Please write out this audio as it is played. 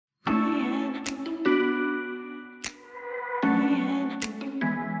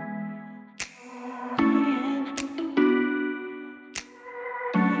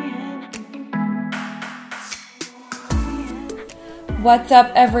What's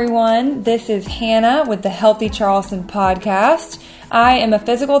up, everyone? This is Hannah with the Healthy Charleston podcast. I am a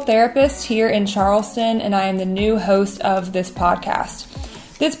physical therapist here in Charleston, and I am the new host of this podcast.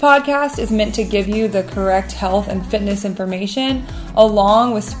 This podcast is meant to give you the correct health and fitness information,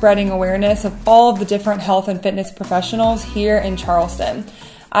 along with spreading awareness of all of the different health and fitness professionals here in Charleston.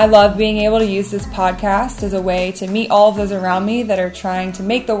 I love being able to use this podcast as a way to meet all of those around me that are trying to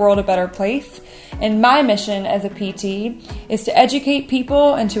make the world a better place. And my mission as a PT is to educate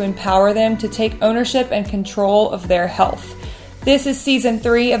people and to empower them to take ownership and control of their health. This is season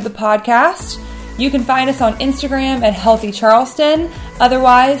 3 of the podcast. You can find us on Instagram at Healthy Charleston.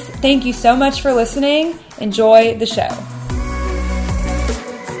 Otherwise, thank you so much for listening. Enjoy the show.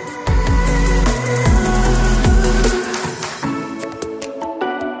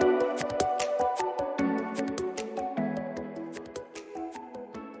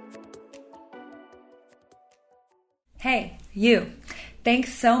 Hey, you.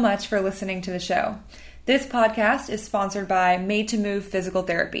 Thanks so much for listening to the show. This podcast is sponsored by Made to Move Physical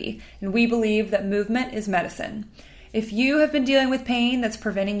Therapy, and we believe that movement is medicine. If you have been dealing with pain that's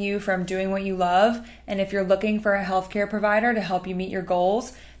preventing you from doing what you love, and if you're looking for a healthcare provider to help you meet your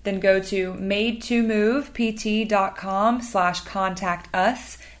goals, then go to madetomovept.com/contact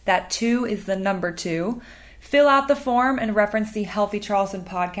us. That 2 is the number 2. Fill out the form and reference the Healthy Charleston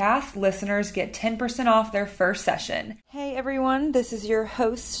podcast. Listeners get 10% off their first session. Hey everyone, this is your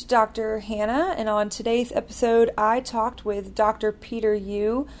host, Dr. Hannah, and on today's episode, I talked with Dr. Peter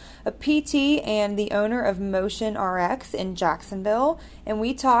Yu, a PT and the owner of Motion RX in Jacksonville, and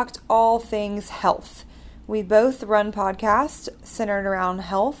we talked all things health. We both run podcasts centered around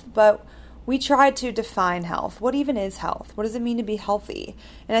health, but we tried to define health. What even is health? What does it mean to be healthy?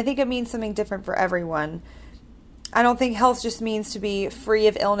 And I think it means something different for everyone. I don't think health just means to be free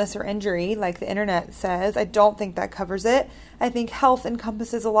of illness or injury, like the internet says. I don't think that covers it. I think health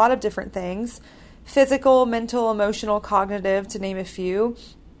encompasses a lot of different things. Physical, mental, emotional, cognitive, to name a few.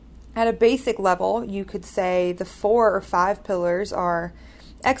 At a basic level, you could say the 4 or 5 pillars are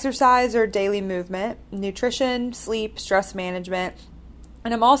exercise or daily movement, nutrition, sleep, stress management,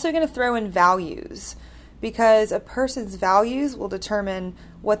 and I'm also going to throw in values, because a person's values will determine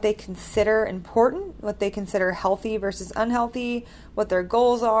what they consider important, what they consider healthy versus unhealthy, what their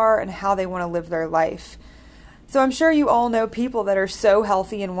goals are, and how they want to live their life. So I'm sure you all know people that are so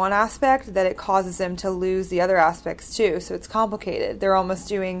healthy in one aspect that it causes them to lose the other aspects too. So it's complicated. They're almost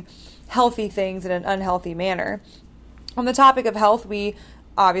doing healthy things in an unhealthy manner. On the topic of health, we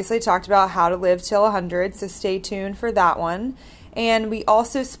obviously talked about how to live till 100, so stay tuned for that one. And we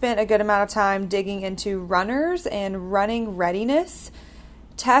also spent a good amount of time digging into runners and running readiness,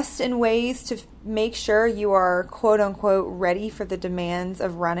 tests and ways to make sure you are quote-unquote ready for the demands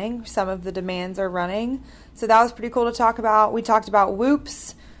of running. Some of the demands are running. So that was pretty cool to talk about. We talked about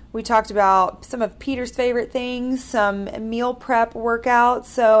whoops. We talked about some of Peter's favorite things, some meal prep workouts.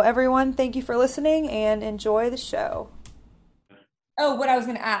 So everyone, thank you for listening and enjoy the show. Oh, what I was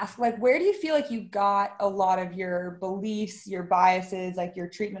going to ask, like, where do you feel like you got a lot of your beliefs, your biases, like your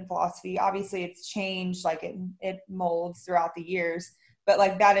treatment philosophy? Obviously, it's changed, like it molds throughout the years, but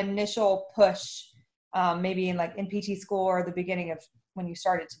like that initial push, maybe in PT school or the beginning of when you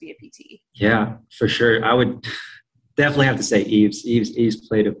started to be a PT. Yeah, for sure. I would definitely have to say Eves. Eves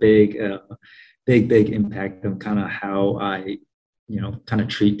played a big impact on kind of how I, kind of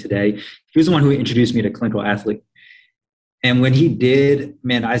treat today. He was the one who introduced me to clinical athlete. And when he did,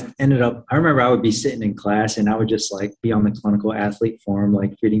 man, I remember I would be sitting in class and I would just like be on the clinical athlete forum,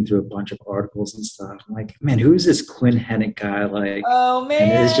 like reading through a bunch of articles and stuff. I'm like, man, who's this Quinn Hennick guy? Like, oh man.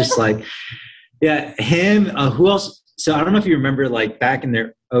 And it's just like, yeah, him, who else? So I don't know if you remember, like back in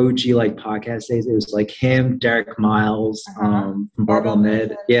their OG like podcast days, it was like him, Derek Miles, from Barbell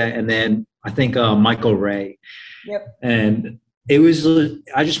Med. Yeah. And then I think Michael Ray. Yep. And it was,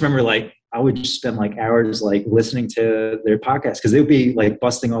 I just remember like, I would just spend like hours like listening to their podcast because they would be like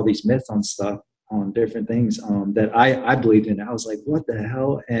busting all these myths on stuff, on different things that I believed in. I was like, what the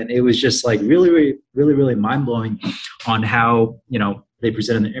hell? And it was just like really mind blowing on how, they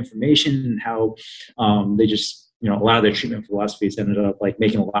presented the information and how they just, a lot of their treatment philosophies ended up like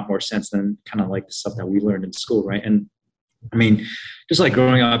making a lot more sense than kind of like the stuff that we learned in school. Right. And I mean, just like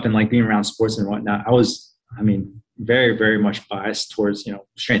growing up and like being around sports and whatnot, very, very much biased towards,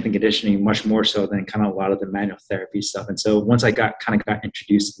 strength and conditioning, much more so than kind of a lot of the manual therapy stuff. And so once I got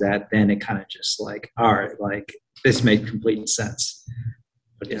introduced to that, then it kind of just like, all right, like this made complete sense.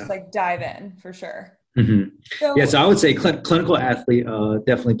 But just like dive in for sure. Mm-hmm. So I would say clinical athlete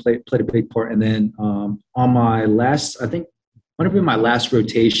definitely played a big part. And then on my last, I think, might have been my last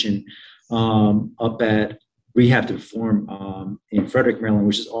rotation up at rehab to perform in Frederick, Maryland,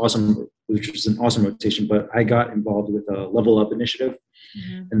 which is awesome, which was an awesome rotation. But I got involved with a Level Up initiative,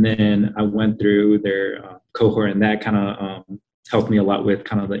 and then I went through their cohort, and that kind of helped me a lot with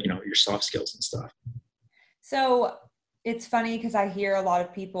kind of the, your soft skills and stuff. So it's funny because I hear a lot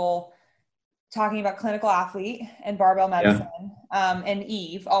of people talking about clinical athlete and barbell medicine, and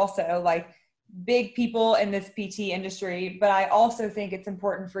Eve also, like big people in this PT industry. But I also think it's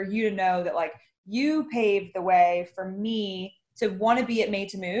important for you to know that like you paved the way for me to want to be at Made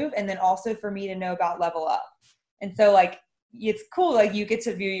to Move, and then also for me to know about Level Up. And so like, it's cool. Like you get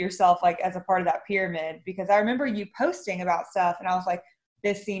to view yourself like as a part of that pyramid, because I remember you posting about stuff and I was like,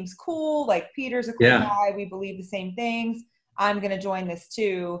 this seems cool. Like Peter's a cool guy. We believe the same things. I'm going to join this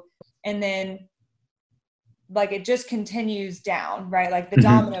too. And then like it just continues down, right? Like the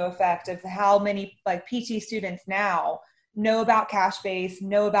domino effect of how many like PT students now know about cash base,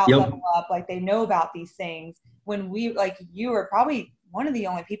 know about Level Up, like they know about these things, when we, like, you were probably one of the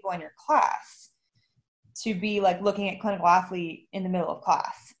only people in your class to be like looking at clinical athlete in the middle of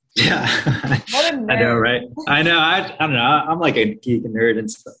class. Yeah. What a nerd. I know, right? I know. I don't know. I'm like a geek and nerd and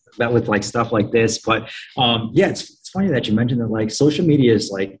stuff about with like stuff like this, but it's funny that you mentioned that like social media is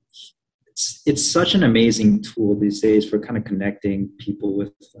like, it's such an amazing tool these days for kind of connecting people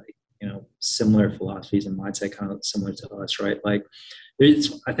with like, similar philosophies and mindset, kind of similar to us, right? Like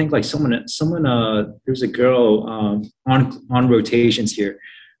I think like someone there's a girl on rotations here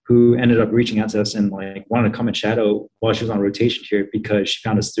who ended up reaching out to us and like wanted to come and shadow while she was on rotation here because she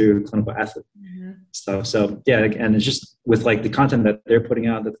found us through clinical athlete stuff. So yeah, and it's just with like the content that they're putting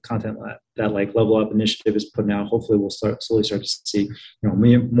out, the content that like Level Up initiative is putting out, hopefully we'll slowly start to see,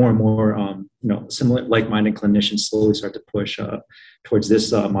 more and more, similar like-minded clinicians slowly start to push towards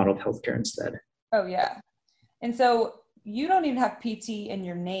this model of healthcare instead. Oh yeah. And so you don't even have PT in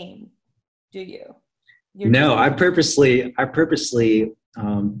your name, do you? No, I purposely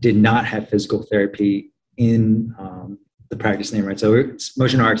did not have physical therapy in the practice name, right? So it's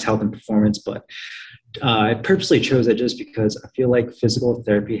Motion Arts Health and Performance, but I purposely chose it just because I feel like physical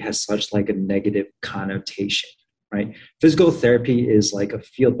therapy has such like a negative connotation, right? Physical therapy is like a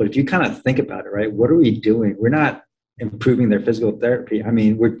field, but if you kind of think about it, right, what are we doing? We're not improving their physical therapy. I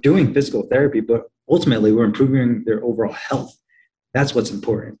mean, we're doing physical therapy, but ultimately we're improving their overall health. That's what's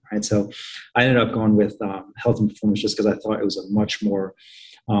important, right? So I ended up going with health and performance just because I thought it was a much more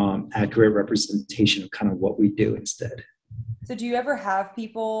accurate representation of kind of what we do instead. So do you ever have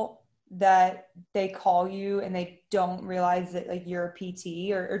people that they call you and they don't realize that like you're a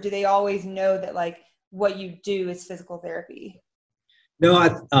PT, or do they always know that like what you do is physical therapy? No,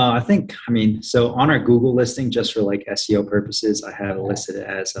 I think, so on our Google listing, just for like SEO purposes, I have it listed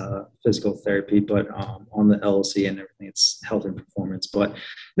as physical therapy, but on the LLC and everything, it's health and performance. But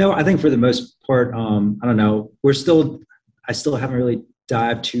no, I think for the most part, I don't know, I still haven't really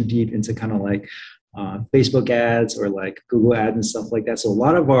dived too deep into kind of like Facebook ads or like Google ads and stuff like that. So a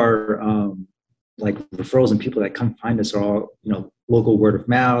lot of our like referrals and people that come find us are all, local word of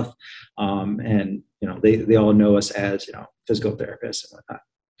mouth. And, they all know us as, physical therapists and whatnot.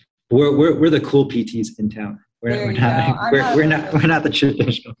 We're the cool PTs in town. We're not the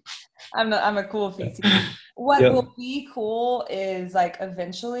traditional. I'm a cool PT. What will be cool is like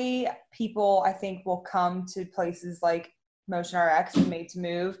eventually people, I think, will come to places like Motion RX and Made to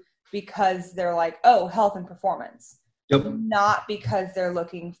Move because they're like, oh, health and performance. Yep. Not because they're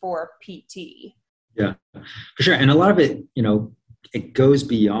looking for PT. Yeah, for sure. And a lot of it, it goes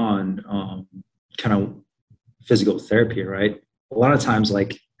beyond kind of physical therapy, right? A lot of times,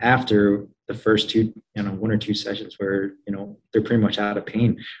 like after the first two, one or two sessions where, they're pretty much out of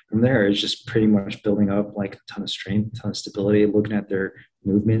pain, from there it's just pretty much building up like a ton of strength, a ton of stability, looking at their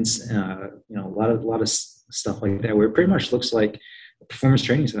movements, a lot of stuff like that, where it pretty much looks like a performance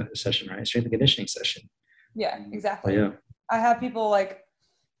training session, right? Strength and conditioning session. Yeah, exactly. Yeah. I have people like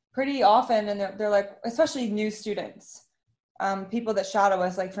pretty often, and they're like, especially new students, people that shadow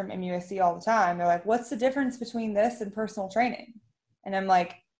us like from MUSC all the time. They're like, what's the difference between this and personal training? And I'm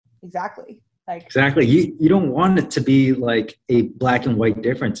like, exactly. You don't want it to be like a black and white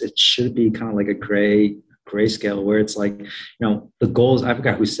difference. It should be kind of like a gray scale where it's like, the goals, I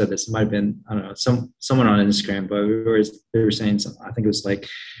forgot who said this. It might've been, I don't know, someone on Instagram, but they were saying something. I think it was like,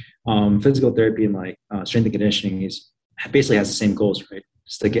 physical therapy and like strength and conditioning basically has the same goals, right?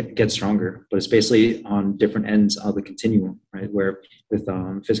 Just to get stronger, but it's basically on different ends of the continuum, right? Where with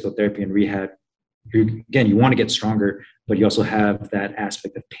physical therapy and rehab, you want to get stronger, but you also have that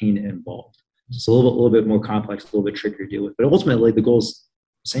aspect of pain involved. So it's a little bit more complex, a little bit trickier to deal with, but ultimately the goal is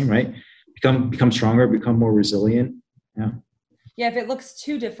the same, right? Become stronger, become more resilient. Yeah. Yeah. If it looks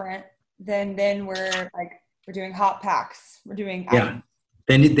too different, then we're like we're doing hot packs, we're doing ice. Yeah.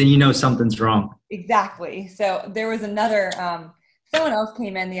 Then you know something's wrong. Exactly. So there was another, someone else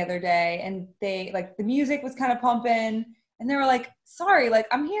came in the other day and they like the music was kind of pumping and they were like, sorry, like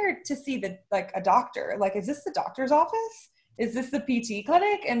I'm here to see a doctor. Like, is this the doctor's office? Is this the PT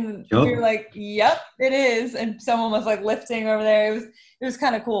clinic? And we were like, yep, it is. And someone was like lifting over there. It was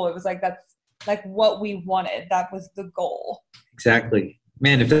kind of cool. It was like, that's like what we wanted. That was the goal. Exactly.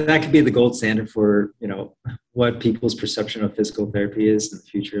 Man, if that could be the gold standard for, what people's perception of physical therapy is in the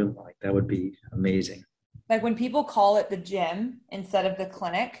future, like that would be amazing. Like when people call it the gym instead of the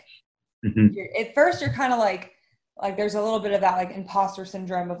clinic, mm-hmm. At first you're kind of like there's a little bit of that like imposter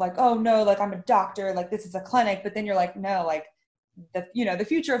syndrome of like, oh no, like I'm a doctor, like this is a clinic. But then you're like, no, like the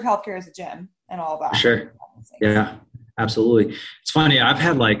future of healthcare is a gym and all that. For sure. Yeah, absolutely. It's funny. I've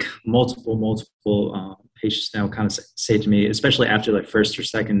had like multiple patients now kind of say to me, especially after like first or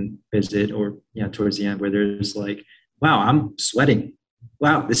second visit or towards the end, where there's like, wow, I'm sweating.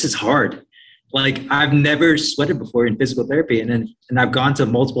 Wow, this is hard. Like I've never sweated before in physical therapy. And I've gone to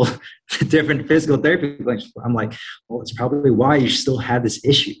multiple different physical therapy. I'm like, well, it's probably why you still have this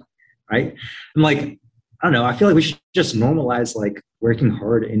issue. Right. I'm like, I don't know. I feel like we should just normalize like working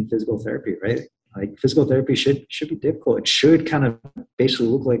hard in physical therapy, right? Like physical therapy should be difficult. It should kind of basically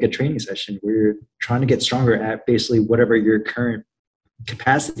look like a training session where you're trying to get stronger at basically whatever your current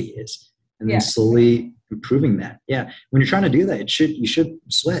capacity is, and then slowly improving that. Yeah, when you're trying to do that, you should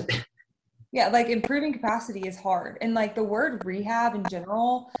sweat. Yeah, like improving capacity is hard, and like the word rehab in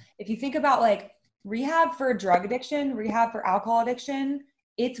general, if you think about like rehab for drug addiction, rehab for alcohol addiction,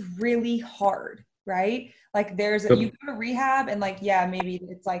 it's really hard, right? Like you go to rehab and like, yeah, maybe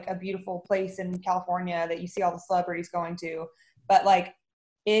it's like a beautiful place in California that you see all the celebrities going to, but like,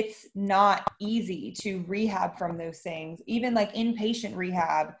 it's not easy to rehab from those things. Even like inpatient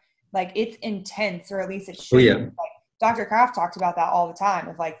rehab, like it's intense, or at least it should. Oh, yeah. Like Dr. Kraft talks about that all the time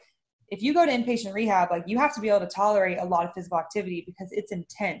of like, if you go to inpatient rehab, like you have to be able to tolerate a lot of physical activity because it's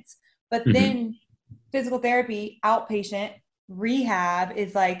intense. But then physical therapy, outpatient rehab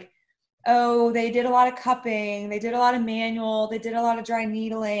is like, oh, they did a lot of cupping, they did a lot of manual, they did a lot of dry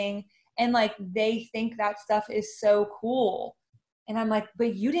needling, and like they think that stuff is so cool. And I'm like,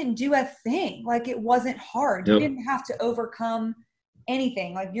 but you didn't do a thing. Like it wasn't hard. You didn't have to overcome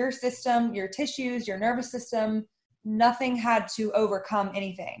anything. Like your system, your tissues, your nervous system, nothing had to overcome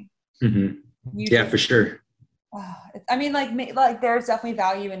anything. Yeah, for sure. I mean, like there's definitely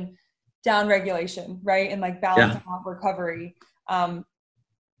value in down regulation, right? And like balancing out recovery.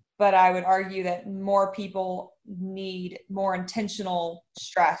 But I would argue that more people need more intentional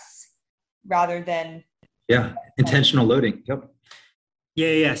stress rather than intentional loading. Yep.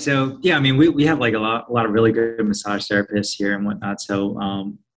 Yeah. So I mean, we have like a lot of really good massage therapists here and whatnot.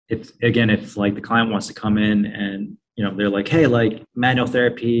 So if like the client wants to come in and they're like, hey, like manual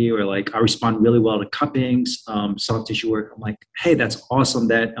therapy, or like I respond really well to cuppings, soft tissue work. I'm like, hey, that's awesome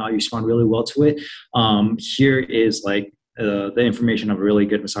that you respond really well to it. Here is like the information of a really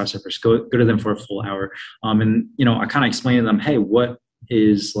good massage therapist. Go to them for a full hour. And I kind of explain to them, hey, what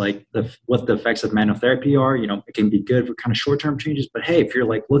is like what the effects of manual therapy are. It can be good for kind of short-term changes, but hey, if you're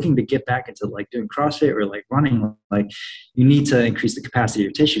like looking to get back into like doing CrossFit or like running, like you need to increase the capacity of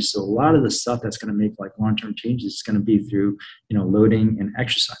your tissues. So a lot of the stuff that's going to make like long-term changes is going to be through loading and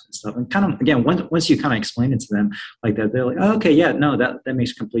exercise and stuff. And kind of again, once you kind of explain it to them like that, they're like, oh, okay, yeah, no, that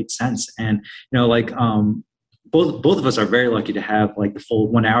makes complete sense. And both of us are very lucky to have like the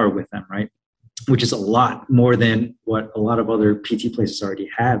full 1 hour with them, right? Which is a lot more than what a lot of other PT places already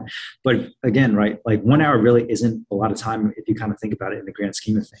have. But again, right, like 1 hour really isn't a lot of time if you kind of think about it in the grand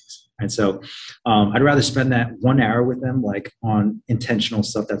scheme of things. And so I'd rather spend that 1 hour with them like on intentional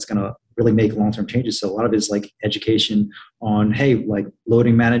stuff that's going to really make long-term changes. So a lot of it is like education on, hey, like load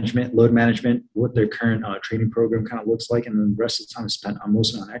management, what their current training program kind of looks like. And then the rest of the time is spent on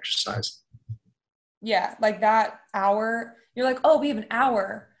mostly on exercise. Yeah, like that hour, you're like, oh, we have an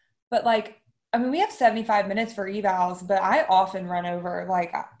hour. But like, I mean, we have 75 minutes for evals, but I often run over.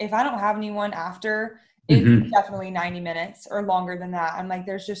 Like if I don't have anyone after, it's definitely 90 minutes or longer than that. I'm like,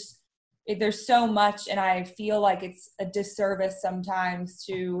 there's so much. And I feel like it's a disservice sometimes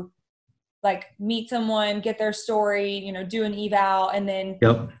to like meet someone, get their story, do an eval, and then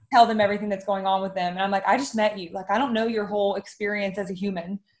tell them everything that's going on with them. And I'm like, I just met you. Like, I don't know your whole experience as a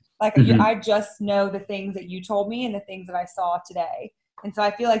human. Like I just know the things that you told me and the things that I saw today. And so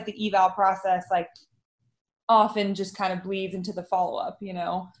I feel like the eval process, like often just kind of bleeds into the follow-up,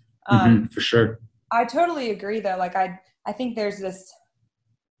 For sure. I totally agree though. Like I think there's this,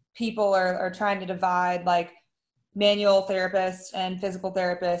 people are trying to divide like manual therapists and physical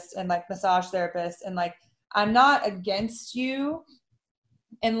therapists and like massage therapists. And like, I'm not against you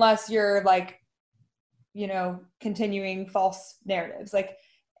unless you're like, you know, continuing false narratives like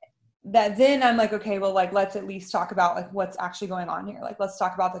that. Then I'm like, okay, well, like, let's at least talk about like what's actually going on here. Like, let's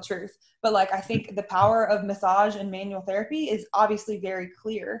talk about the truth. But like, I think the power of massage and manual therapy is obviously very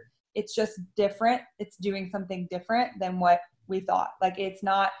clear. It's just different. It's doing something different than what we thought. Like, it's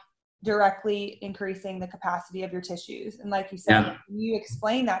not directly increasing the capacity of your tissues. And like you said, when you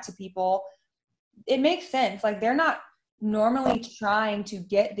explain that to people, it makes sense. Like, they're not normally trying to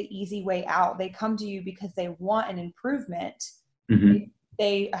get the easy way out. They come to you because they want an improvement. Mm-hmm.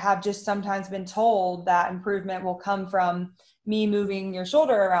 They have just sometimes been told that improvement will come from me moving your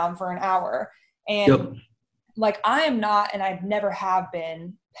shoulder around for an hour. And like, I am not, and I never have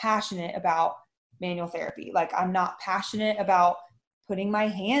been passionate about manual therapy. Like, I'm not passionate about putting my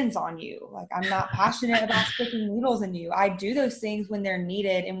hands on you. Like, I'm not passionate about sticking needles in you. I do those things when they're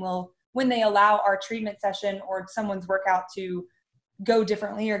needed and when they allow our treatment session or someone's workout to go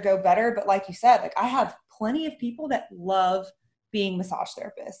differently or go better. But like you said, like, I have plenty of people that love being massage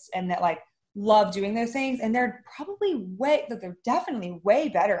therapists and that like love doing those things. And they're definitely way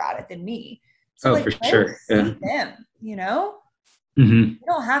better at it than me. So like, for sure. See them, you know, Mm-hmm. we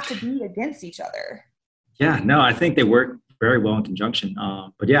don't have to be against each other. Yeah, no, I think they work very well in conjunction.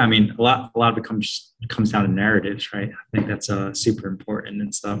 But yeah, I mean, a lot of it comes down to narratives, right? I think that's super important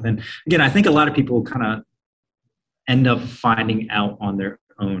and stuff. And again, I think a lot of people kind of end up finding out on their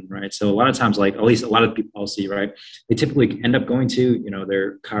own, right? So a lot of times, like at least a lot of people I'll see, right, they typically end up going to, you know,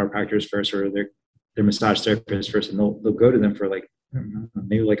 their chiropractors first or their massage therapist first, and they'll go to them for like, I don't know,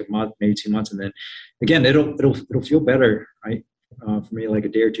 maybe like a month, maybe 2 months, and then again it'll feel better, right? For me, like a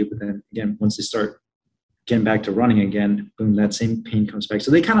day or two, but then again, once they start getting back to running again, boom, that same pain comes back. So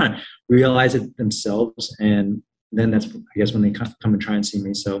they kind of realize it themselves, and then that's, I guess, when they come and try and see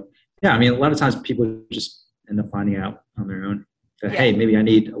me. So yeah, I mean, a lot of times people just end up finding out on their own that, hey, maybe I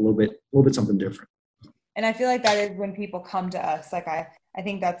need a little bit something different. And I feel like that is when people come to us. Like, I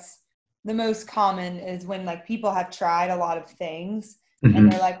think that's the most common is when like people have tried a lot of things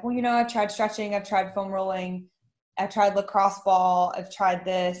and they're like, well, you know, I've tried stretching, I've tried foam rolling, I've tried lacrosse ball, I've tried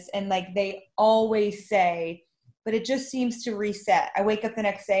this. And like, they always say, but it just seems to reset. I wake up the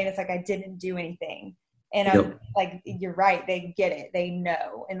next day and it's like, I didn't do anything. And I'm like, you're right. They get it. They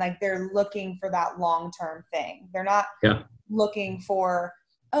know. And like, they're looking for that long-term thing. They're not looking for,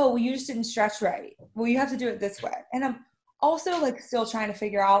 oh, well, you just didn't stretch right. Well, you have to do it this way. And I'm also like still trying to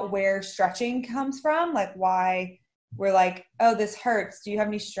figure out where stretching comes from. Like, why we're like, oh, this hurts. Do you have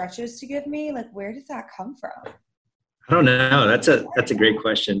any stretches to give me? Like, where does that come from? I don't know. That's a great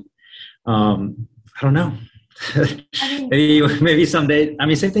question. I don't know. I mean, maybe someday. I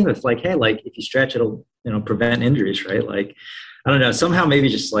mean, same thing with like, hey, like if you stretch, it'll, you know, prevent injuries, right? Like, I don't know. Somehow, maybe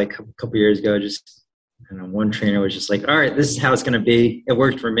just like a couple years ago, just, you know, one trainer was just like, all right, this is how it's going to be. It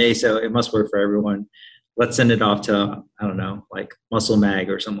worked for me, so it must work for everyone. Let's send it off to, I don't know, like Muscle Mag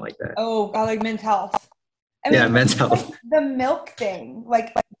or something like that. Oh, I like Men's Health. I mean, Men's Health. Like the milk thing,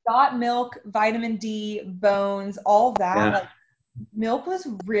 like got milk, vitamin D, bones, all that. Yeah. Like, milk was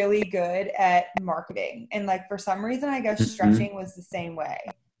really good at marketing. And like, for some reason, I guess stretching was the same way.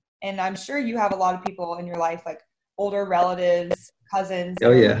 And I'm sure you have a lot of people in your life, like older relatives, cousins.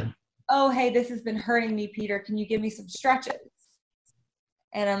 Oh, yeah. Like, oh, hey, this has been hurting me, Peter. Can you give me some stretches?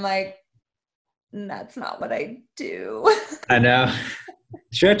 And I'm like, that's not what I do. I know.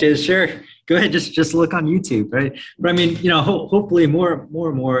 Stretches, sure. Go ahead. Just look on YouTube, right? But I mean, you know, hopefully more and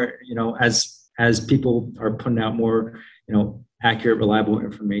more, you know, as people are putting out more, you know, accurate, reliable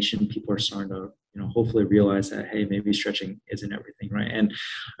information, people are starting to, you know, hopefully realize that, hey, maybe stretching isn't everything, right? And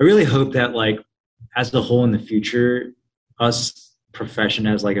I really hope that, like, as a whole in the future, us profession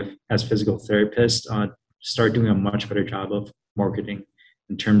as physical therapists start doing a much better job of marketing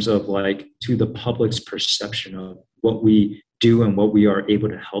in terms of like to the public's perception of what we do and what we are able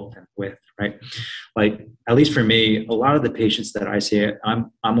to help them with, right? Like, at least for me, a lot of the patients that I see,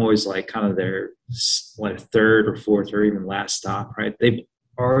 I'm always like kind of their like third or fourth or even last stop, right? They've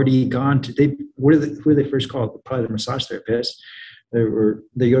already gone to, who are they first called? Probably the massage therapist.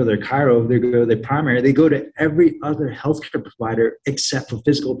 They go to their chiro, they go to their primary, they go to every other healthcare provider except for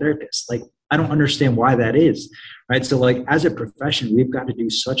physical therapists. Like, I don't understand why that is, right? So like, as a profession, we've got to do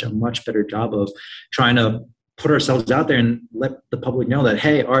such a much better job of trying to put ourselves out there and let the public know that,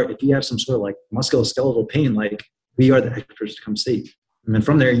 hey, Art, if you have some sort of like musculoskeletal pain, like, we are the experts to come see. And then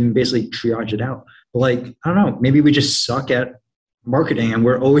from there, you can basically triage it out. But like, I don't know, maybe we just suck at marketing and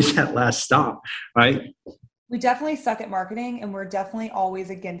we're always at last stop, right? We definitely suck at marketing and we're definitely always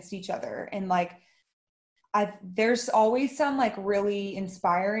against each other. And like, there's always some like really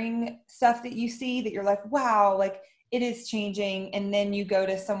inspiring stuff that you see that you're like, wow, like it is changing. And then you go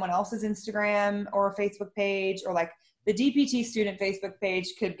to someone else's Instagram or Facebook page, or like the DPT student Facebook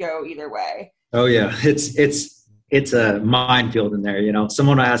page could go either way. Oh yeah. It's a minefield in there, you know.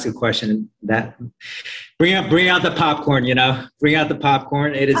 Someone will ask a question that bring out the popcorn, you know, bring out the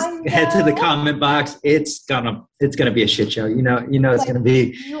popcorn. It is head to the comment box. It's gonna be a shit show. You know, it's like, gonna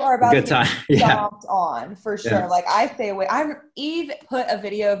be you are about a good time. Yeah. On for sure. Yeah. Like I stay away. Eve put a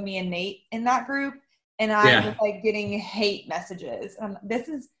video of me and Nate in that group, and I was like getting hate messages. I'm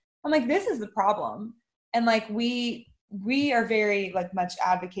like, this is the problem. And like we are very like much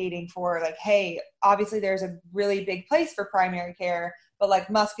advocating for like, hey, obviously there's a really big place for primary care, but like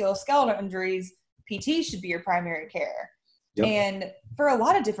musculoskeletal injuries, PT should be your primary care. Yep. And for a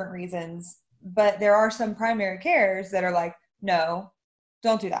lot of different reasons, but there are some primary cares that are like, no,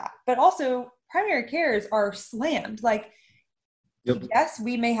 don't do that. But also primary cares are slammed. Like, yep. Yes,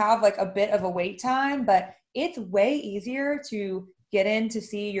 we may have like a bit of a wait time, but it's way easier to get in to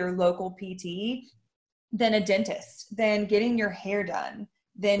see your local PT than a dentist, than getting your hair done,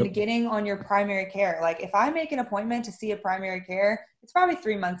 than yep. getting on your primary care. Like if I make an appointment to see a primary care, it's probably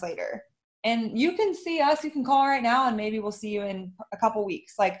 3 months later. And you can see us, you can call right now, and maybe we'll see you in a couple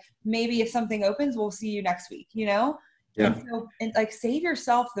weeks. Like maybe if something opens, we'll see you next week, you know? Yeah. And like save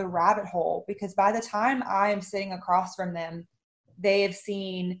yourself the rabbit hole, because by the time I am sitting across from them, they have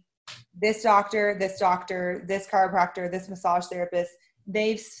seen this doctor, this chiropractor, this massage therapist.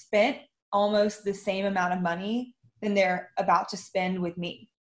 They've spent almost the same amount of money than they're about to spend with me.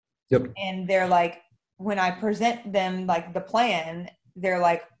 Yep. And they're like, when I present them like the plan, they're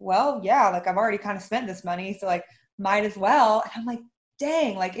like, well, yeah, like I've already kind of spent this money, so like might as well. And I'm like,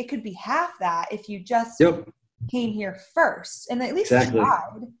 dang, like it could be half that if you just yep. came here first and at least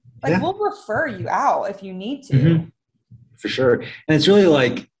tried. Like we'll refer you out if you need to. Mm-hmm. For sure. And it's really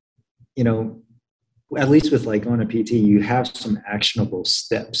like, you know, at least with like going to PT, you have some actionable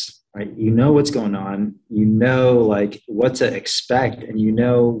steps, right? You know what's going on, you know, like what to expect, and you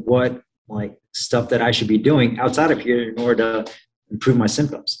know what like stuff that I should be doing outside of here in order to improve my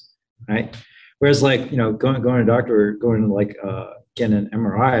symptoms, right? Whereas like, you know, going to a doctor or going to like getting an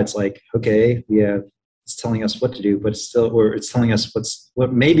MRI, it's like, okay, it's telling us what to do, but it's telling us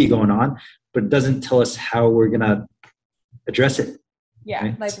what may be going on, but it doesn't tell us how we're gonna address it. Yeah,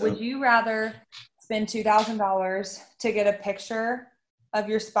 right? Like would you rather spend $2,000 to get a picture of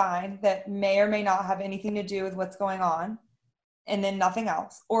your spine that may or may not have anything to do with what's going on, and then nothing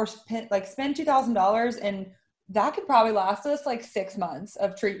else, or spend $2,000 and that could probably last us like 6 months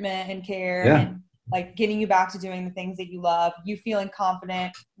of treatment and care and like getting you back to doing the things that you love, you feeling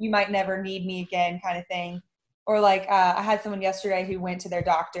confident, you might never need me again kind of thing. Or like I had someone yesterday who went to their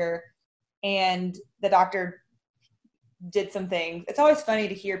doctor and the doctor did some things. It's always funny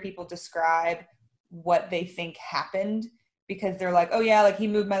to hear people describe what they think happened, because they're like, oh yeah, like he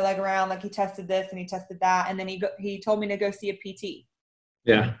moved my leg around, like he tested this and he tested that, and then he told me to go see a PT.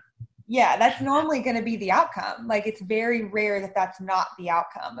 Yeah, that's normally going to be the outcome. Like it's very rare that that's not the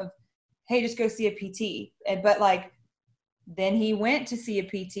outcome of, hey, just go see a PT. But like, then he went to see a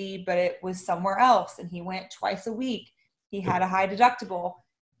PT, but it was somewhere else, and he went twice a week. He had a high deductible.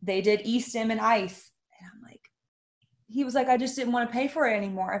 They did e-stim and ice. And I'm like, he was like, I just didn't want to pay for it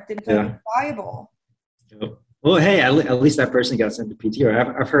anymore. I didn't feel like it was valuable. Well, hey, at least that person got sent to PT.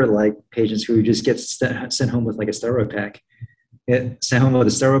 Or I've heard like patients who just get sent home with like a steroid pack. Sent home with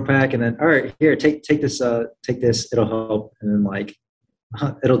a steroid pack, and then, all right, here, take this, it'll help. And then like,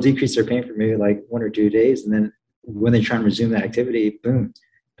 it'll decrease their pain for maybe like 1 or 2 days. And then when they try and resume that activity, boom,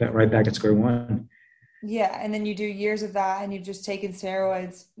 right back at square one. Yeah. And then you do years of that, and you've just taken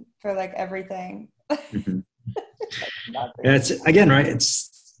steroids for like everything. Mm-hmm. Yeah, it's again, right.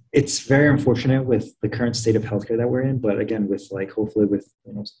 It's very unfortunate with the current state of healthcare that we're in, but again, with like hopefully with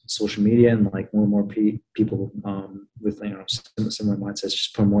social media and like more and more people with similar mindsets,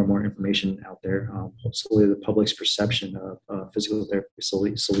 just put more and more information out there. Hopefully, the public's perception of physical therapy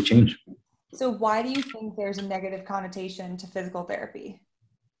slowly change. So, why do you think there's a negative connotation to physical therapy?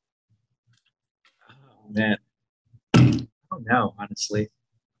 Oh man, I don't know, honestly.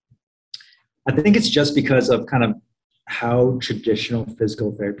 I think it's just because of kind of how traditional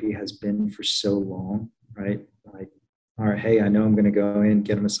physical therapy has been for so long, right? Like, all right, hey, I know I'm going to go in,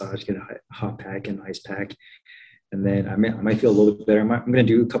 get a massage, get a hot pack and ice pack, and then I might feel a little bit better. I'm going to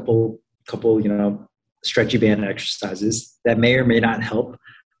do a couple, stretchy band exercises that may or may not help.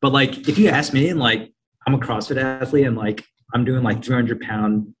 But like, if you ask me, and like, I'm a CrossFit athlete, and like, I'm doing like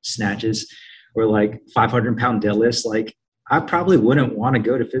 300-pound snatches or like 500-pound deadlifts, like, I probably wouldn't want to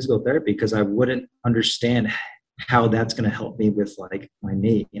go to physical therapy because I wouldn't understand how that's going to help me with like my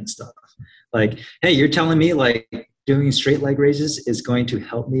knee and stuff. Like, hey, you're telling me like doing straight leg raises is going to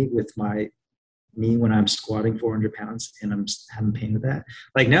help me with my knee when I'm squatting 400 pounds and I'm having pain with that?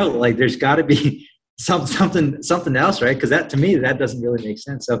 Like, no, like there's got to be something else, right? Because that, to me, that doesn't really make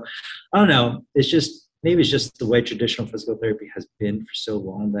sense. So I don't know. It's just, maybe it's just the way traditional physical therapy has been for so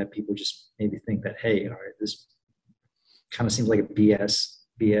long that people just maybe think that, hey, all right, this kind of seems like a BS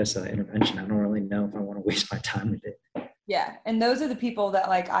intervention. I don't really know if I want to waste my time with it. Yeah. And those are the people that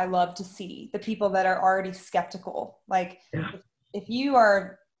like, I love to see, the people that are already skeptical. Like Yeah. if you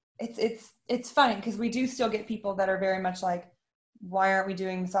are, it's funny because we do still get people that are very much like, why aren't we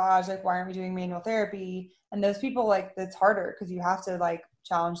doing massage? Like, why aren't we doing manual therapy? And those people, like, it's harder because you have to like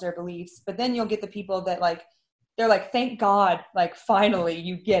challenge their beliefs. But then you'll get the people that like, they're like, thank God, like finally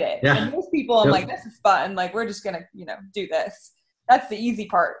you get it. Yeah. And those people, I'm like, this is fun. Like, we're just gonna, do this. That's the easy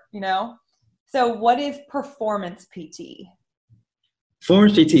part, So what is performance PT?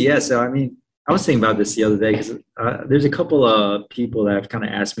 Performance PT, yeah. So, I mean, I was thinking about this the other day because there's a couple of people that have kind of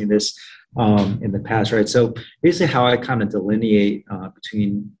asked me this in the past, right? So basically how I kind of delineate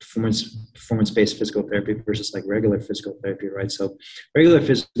between performance-based physical therapy versus like regular physical therapy, right? So regular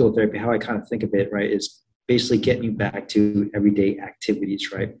physical therapy, how I kind of think of it, right, is basically getting you back to everyday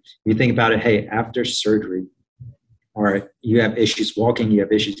activities, right? If you think about it, hey, after surgery, or you have issues walking, you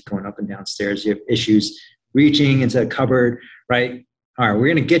have issues going up and down stairs, you have issues reaching into a cupboard, right? All right, we're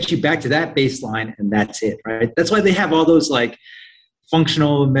going to get you back to that baseline and that's it, right? That's why they have all those like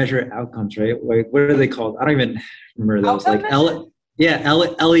functional measure outcomes, right? Like, what are they called? I don't even remember those. Outcome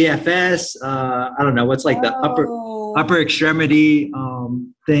Like LEFS. I don't know. What's like the upper extremity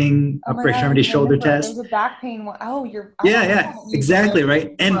thing, upper extremity shoulder test. There's a back pain one. Oh, Yeah, exactly,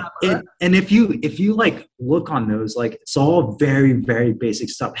 right. And if you like look on those, like it's all very, very basic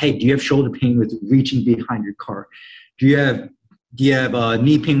stuff. Hey, do you have shoulder pain with reaching behind your car? Do you have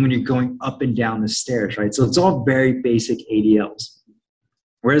knee pain when you're going up and down the stairs, right? So it's all very basic ADLs.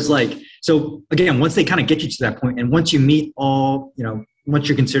 Whereas like, so again, once they kind of get you to that point, and once you meet all, once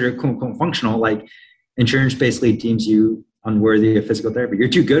you're considered quote unquote functional, like insurance basically deems you unworthy of physical therapy. You're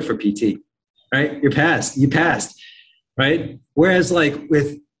too good for PT, right? You passed, right? Whereas like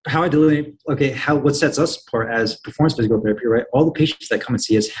with how I delineate, what sets us apart as performance physical therapy, right? All the patients that come and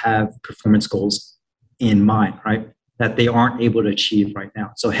see us have performance goals in mind, right? That they aren't able to achieve right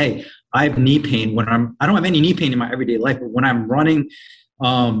now. So, hey, I have knee pain I don't have any knee pain in my everyday life, but when I'm running,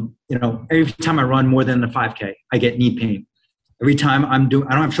 every time I run more than a 5K, I get knee pain. Every time I don't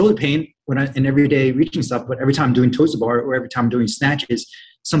have shoulder pain in everyday reaching stuff, but every time I'm doing toes to bar or every time I'm doing snatches,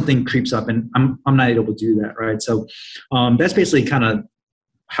 something creeps up and I'm not able to do that, right? So that's basically kind of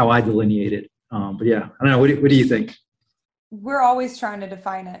how I delineate it. But yeah, I don't know. What do you think? We're always trying to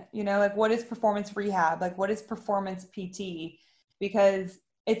define it, like what is performance rehab? Like what is performance PT? Because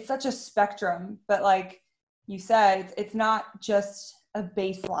it's such a spectrum, but like you said, it's not just a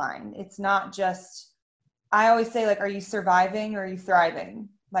baseline. It's not just, I always say like, are you surviving or are you thriving?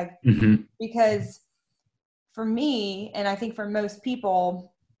 Like, because for me, and I think for most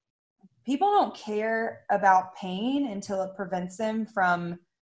people don't care about pain until it prevents them from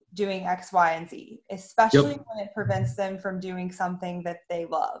doing X, Y, and Z, especially when it prevents them from doing something that they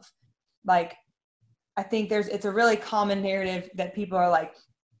love. Like, I think it's a really common narrative that people are like,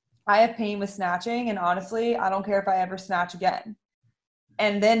 I have pain with snatching, and honestly, I don't care if I ever snatch again.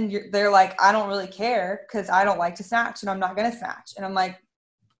 And then they're like, I don't really care because I don't like to snatch and I'm not going to snatch. And I'm like,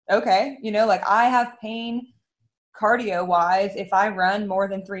 okay, like I have pain cardio wise if I run more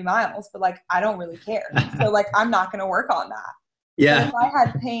than 3 miles, but like, I don't really care. So like, I'm not going to work on that. Yeah. But if I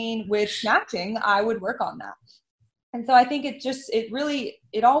had pain with snatching, I would work on that. And so I think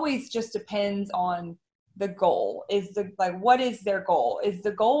it always just depends on the goal. What is their goal? Is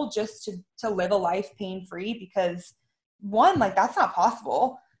the goal just to live a life pain-free? Because one, like that's not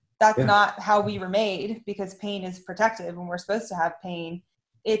possible. That's not how we were made, because pain is protective and we're supposed to have pain.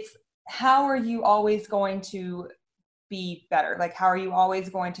 It's how are you always going to be better? Like, how are you always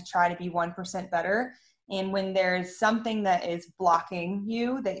going to try to be 1% better? And when there's something that is blocking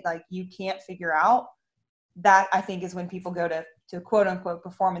you that like you can't figure out, that I think is when people go to quote unquote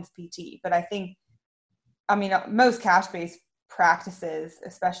performance PT. But most cash-based practices,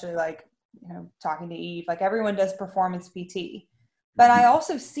 especially like, talking to Eve, like everyone does performance PT. But I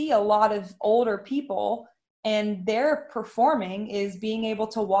also see a lot of older people and their performing is being able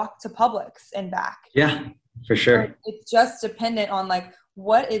to walk to Publix and back. Yeah, for sure. So it's just dependent on like,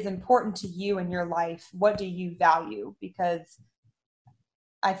 what is important to you in your life? What do you value? Because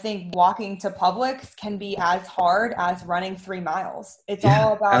I think walking to Publix can be as hard as running 3 miles. It's Yeah,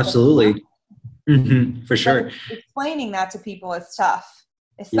 all about absolutely. For sure. but explaining that to people is tough,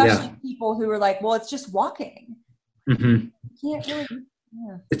 especially Yeah. people who are like, well, it's just walking. Mm-hmm. You can't really.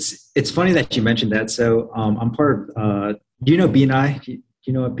 Yeah. It's funny that you mentioned that. So I'm part of, do you know BNI? Do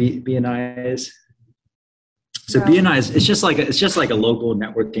you know what BNI is? So No. BNI is it's just like a local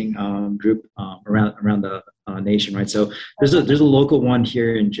networking group around the nation, right? So there's a local one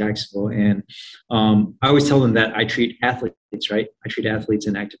here in Jacksonville, and I always tell them that I treat athletes, right? I treat athletes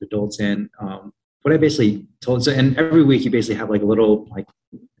and active adults, and what I basically told, so, and every week you basically have like a little like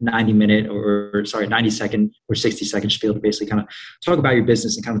 90-second or 60-second spiel to basically kind of talk about your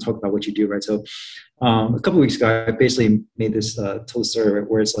business and kind of talk about what you do, right? So a couple of weeks ago, I basically made this told a story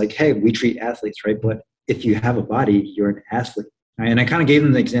where it's like, hey, we treat athletes, right? But if you have a body, you're an athlete. Right? And I kind of gave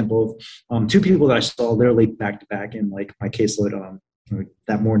them the example of 2 people that I saw literally back to back in like my caseload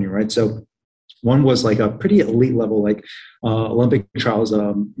that morning, right? So one was like a pretty elite level, like Olympic trials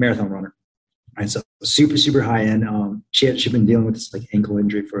marathon runner. Right, so super high end. She'd been dealing with this like ankle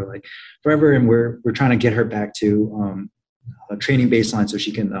injury for like forever, and we're trying to get her back to a training baseline so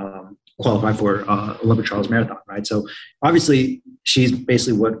she can qualify for Olympic trials marathon. Right, so obviously she's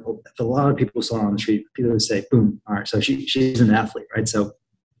basically what a lot of people saw on the street. People would say, "Boom!" All right, so she's an athlete, right? So,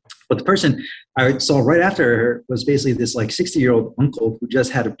 but the person I saw right after her was basically this like 60-year-old uncle who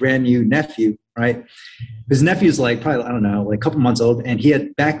just had a brand new nephew, right? His nephew's like probably, I don't know, like a couple months old, and he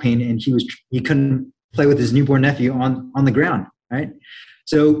had back pain, and he couldn't play with his newborn nephew on the ground, right?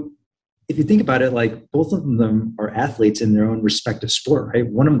 So if you think about it, like both of them are athletes in their own respective sport, right?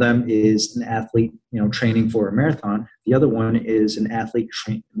 One of them is an athlete, training for a marathon. The other one is an athlete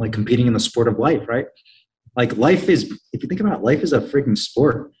like competing in the sport of life, right? Like life is, if you think about it, life is a freaking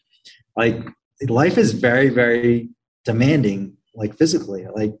sport. Like life is very, very demanding, like physically,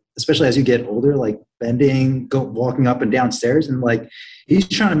 like especially as you get older, like bending, walking up and down stairs, and like he's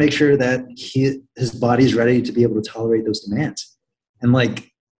trying to make sure that his body's ready to be able to tolerate those demands. And like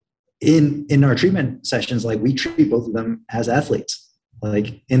in our treatment sessions, like we treat both of them as athletes,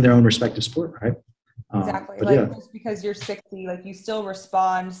 like in their own respective sport, right? Exactly. Just because you're 60, like you still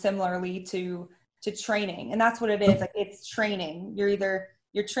respond similarly to training, and that's what it is. Like it's training.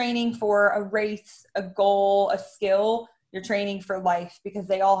 You're training for a race, a goal, a skill. You're training for life because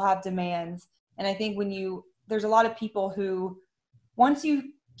they all have demands. And I think there's a lot of people who, once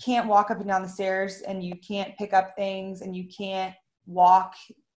you can't walk up and down the stairs and you can't pick up things and you can't walk,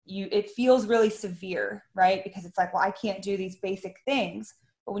 it feels really severe, right? Because it's like, well, I can't do these basic things.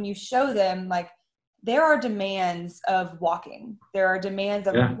 But when you show them, like, there are demands of walking. There are demands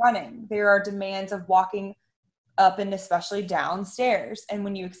of running. There are demands of walking up and especially downstairs. And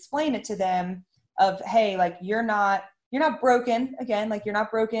when you explain it to them of, hey, like you're not broken, again, like you're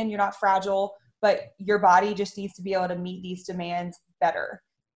not broken, you're not fragile, but your body just needs to be able to meet these demands better.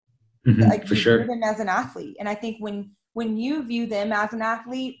 Like for you sure. view them as an athlete. And I think when you view them as an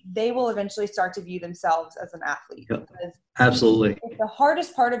athlete, they will eventually start to view themselves as an athlete. Yep. Because absolutely. if the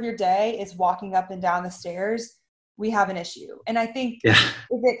hardest part of your day is walking up and down the stairs, we have an issue. And I think, is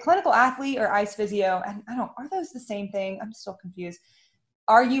it clinical athlete or ice physio? And are those the same thing? I'm still confused.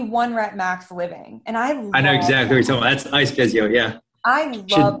 Are you 1 rep max living? And I know exactly what you're talking about. That's ice physio. Yeah. I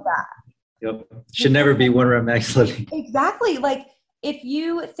love that. Yep. Should never be 1 rep max living. Exactly. Like if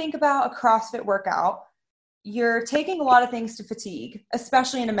you think about a CrossFit workout, you're taking a lot of things to fatigue,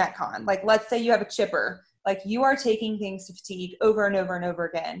 especially in a Metcon. Like let's say you have a chipper, like you are taking things to fatigue over and over and over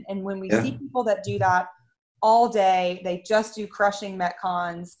again. And when we see people that do that all day, they just do crushing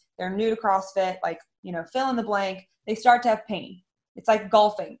Metcons, they're new to CrossFit, like, fill in the blank, they start to have pain. It's like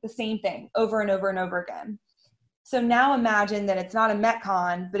golfing, the same thing over and over and over again. So now imagine that it's not a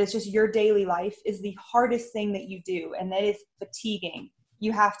Metcon, but it's just your daily life is the hardest thing that you do. And that is fatiguing.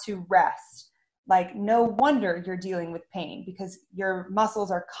 You have to rest. Like no wonder you're dealing with pain because your muscles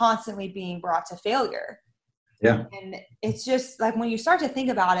are constantly being brought to failure. Yeah. And it's just like when you start to think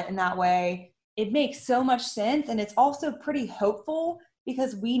about it in that way, it makes so much sense. And it's also pretty hopeful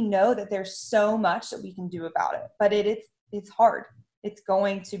because we know that there's so much that we can do about it, but it's hard. It's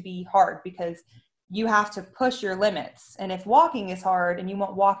going to be hard because you have to push your limits. And if walking is hard and you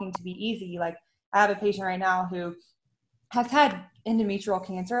want walking to be easy, like I have a patient right now who has had endometrial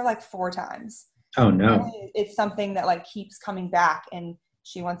cancer like 4 times. Oh no. And it's something that like keeps coming back and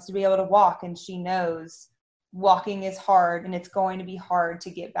she wants to be able to walk and she knows walking is hard and it's going to be hard to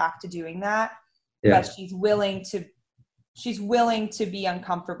get back to doing that. Yeah. But she's willing to be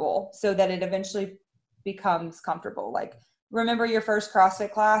uncomfortable so that it eventually becomes comfortable. Like, remember your first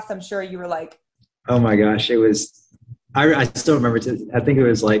CrossFit class? I'm sure you were like, oh my gosh, it was I still remember. I think it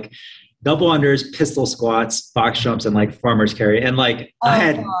was like double unders, pistol squats, box jumps, and like farmer's carry. And like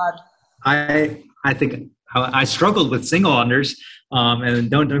Oh God. I think I struggled with single unders, and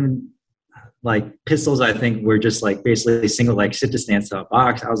don't like pistols. I think were just like basically single like sit to stand to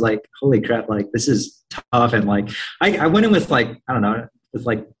box. I was like, holy crap, like this is tough. And like I went in with like I don't know, with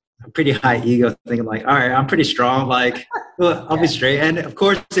like a pretty high ego, thinking like, all right, I'm pretty strong. Like well, I'll be straight. And of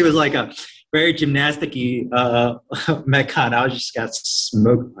course, it was like a very gymnastic-y metcon. I was just got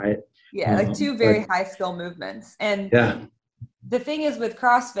smoked by it. Yeah, like two very high skill movements. And yeah, the thing is with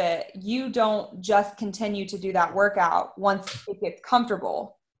CrossFit, you don't just continue to do that workout once it gets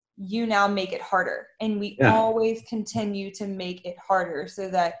comfortable. You now make it harder. And we always continue to make it harder so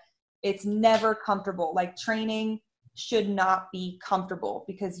that it's never comfortable. Like training should not be comfortable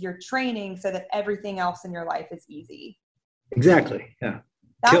because you're training so that everything else in your life is easy. exactly. Yeah.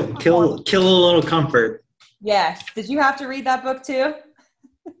 Kill a little comfort. Yes. Did you have to read that book too?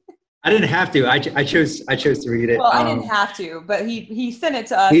 I didn't have to. I chose to read it. Well, I didn't have to, but he sent it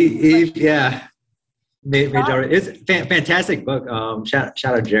to us. Yeah. It's a fantastic book. Shout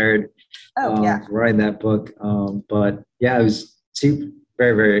out Jared. For writing that book. But yeah, it was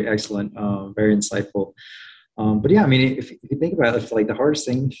very, very excellent. Very insightful. But yeah, I mean, if you think about it, if like the hardest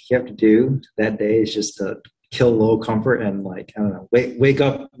thing you have to do that day is just to kill a little comfort and like, I don't know, wake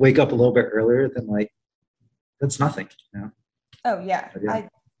up a little bit earlier, then like, that's nothing, you know? Oh yeah.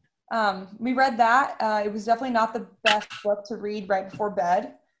 We read that. It was definitely not the best book to read right before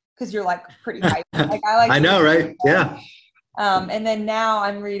bed because you're like pretty hyped. Like I know, right? Yeah. And then now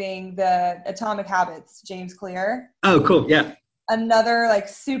I'm reading the Atomic Habits, James Clear. Oh, cool. Yeah. Another like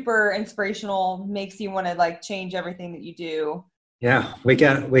super inspirational, makes you want to like change everything that you do. Yeah. Wake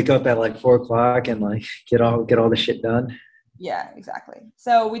up at like 4:00 and like get all the shit done. Yeah, exactly.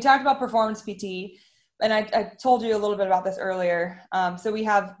 So we talked about performance PT. And I told you a little bit about this earlier. So we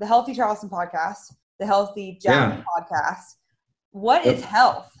have the Healthy Charleston podcast, the Healthy Jack podcast. What is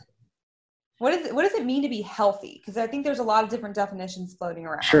health? What does it mean to be healthy? Because I think there's a lot of different definitions floating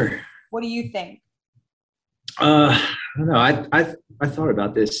around. Sure. What do you think? I don't know. I thought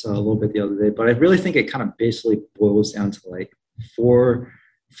about this a little bit the other day, but I really think it kind of basically boils down to like four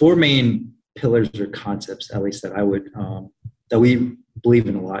main pillars or concepts, at least that I would that we believe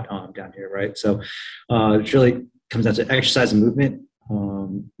in a lot down here, right? So it really comes down to exercise and movement,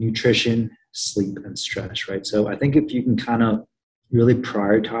 nutrition, sleep, and stress, right? So I think if you can kind of really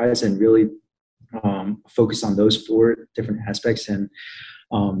prioritize and really focus on those four different aspects and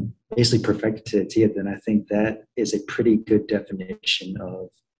basically perfect it to the T, then I think that is a pretty good definition of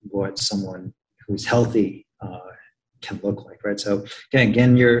what someone who's healthy can look like, right? So again,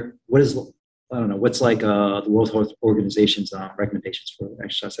 I don't know, what's like the World Health Organization's recommendations for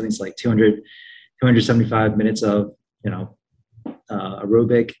exercise? I think it's like 275 minutes of,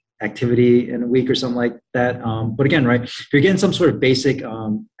 aerobic activity in a week or something like that. But again, right, if you're getting some sort of basic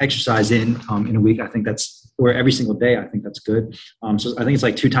exercise in a week, I think or every single day, I think that's good. So I think it's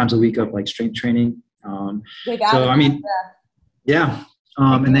like 2 times a week of like strength training. So I mean, yeah.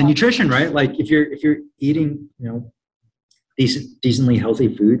 And then nutrition, right? Like if you're eating, decently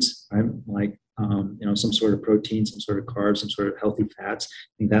healthy foods, right? Like, some sort of protein, some sort of carbs, some sort of healthy fats. I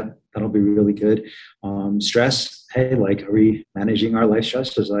think that'll be really good. Stress, hey, like, are we managing our life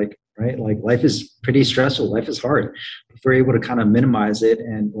stresses? Like, right? Like life is pretty stressful. Life is hard. If we're able to kind of minimize it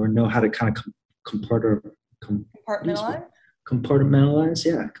or know how to kind of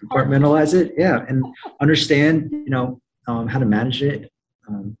compartmentalize it. Yeah. And understand, how to manage it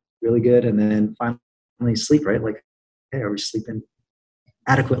really good. And then finally sleep, right? Like, hey, are we sleeping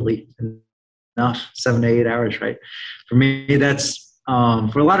adequately enough, 7 to 8 hours, right? For me, that's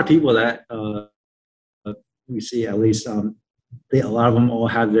for a lot of people that we see, at least a lot of them all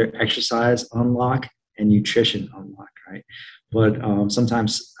have their exercise on lock and nutrition on lock, right? But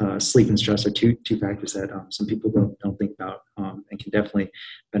sometimes sleep and stress are two factors that some people don't think about and can definitely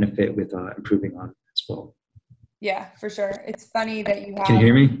benefit with improving on as well. Yeah, for sure. It's funny that you have. Can you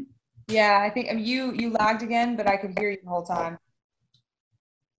hear me? Yeah, I think you lagged again, but I could hear you the whole time.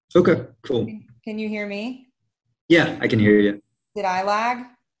 Okay, cool. Can you hear me? Yeah, I can hear you. Did I lag?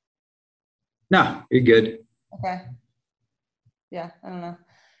 No, you're good. Okay. Yeah, I don't know.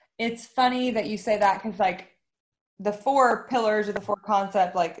 It's funny that you say that because like the 4 pillars or the 4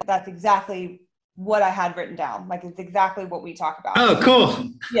 concept, like that's exactly what I had written down. Like it's exactly what we talk about. Oh, cool.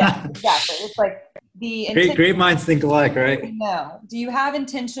 Yeah, exactly. It's like the great minds think alike, right? No. Do you have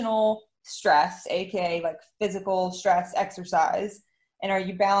intentional stress, aka like physical stress, exercise? And are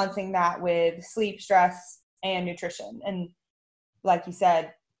you balancing that with sleep, stress, and nutrition? And like you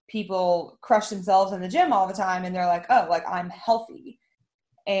said, people crush themselves in the gym all the time and they're like, oh, like I'm healthy.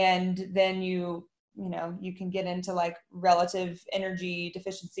 And then you can get into like relative energy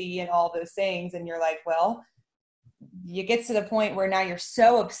deficiency and all those things. And you're like, well, you get to the point where now you're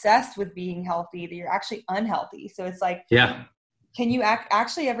so obsessed with being healthy that you're actually unhealthy. So it's like, Yeah. can you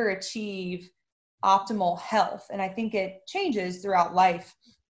actually ever achieve optimal health? And I think it changes throughout life.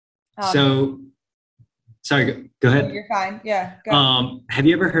 Sorry, go ahead. You're fine. Yeah. Go. Have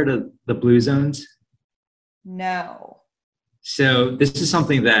you ever heard of the blue zones? No. So this is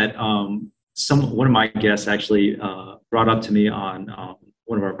something that one of my guests actually brought up to me on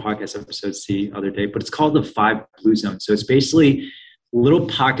one of our podcast episodes the other day, but it's called the 5 blue zones. So it's basically little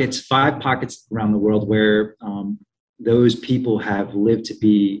pockets, 5 pockets around the world where those people have lived to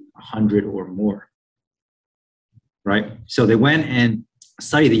be 100 or more. Right. So they went and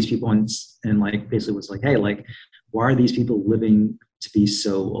studied these people and like basically was like, hey, like, why are these people living to be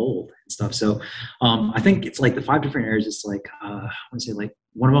so old and stuff? So I think it's like the 5 different areas. It's like, I want to say like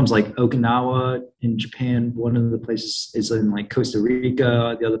one of them's like Okinawa in Japan. One of the places is in like Costa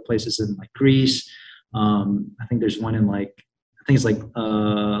Rica. The other place is in like Greece. I think there's one in like, I think it's like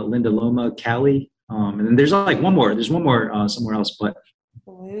Linda Loma, Cali. And then there's like one more, somewhere else, but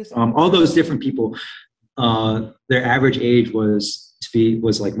all those different people, their average age was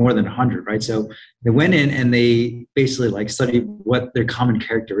like more than 100, right? So they went in and they basically like studied what their common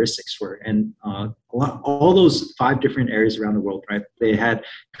characteristics were, and all those 5 different areas around the world, right? They had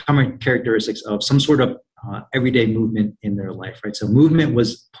common characteristics of some sort of everyday movement in their life, right? So movement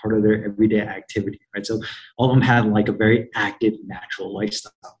was part of their everyday activity, right? So all of them had like a very active, natural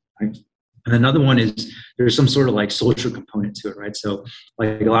lifestyle, right? And another one is there's some sort of like social component to it, right? So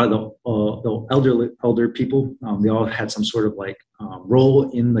like a lot of the elder people, they all had some sort of like role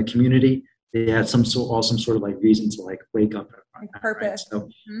in the community. They had some sort of like reason to like wake up. Purpose. Right? So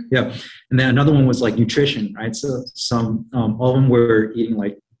yeah. And then another one was like nutrition, right? So all of them were eating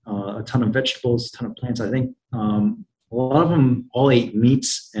like a ton of vegetables, a ton of plants. I think a lot of them all ate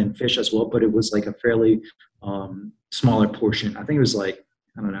meats and fish as well, but it was like a fairly smaller portion. I think it was like,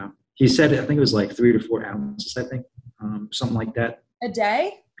 I don't know. He said, I think it was like 3 to 4 ounces, I think, something like that. A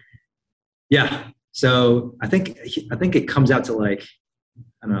day? Yeah. So I think it comes out to like,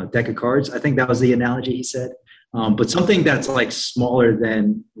 I don't know, a deck of cards. I think that was the analogy he said. But something that's like smaller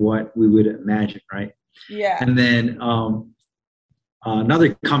than what we would imagine, right? Yeah. And then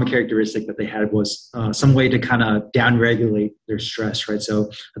another common characteristic that they had was some way to kind of downregulate their stress, right?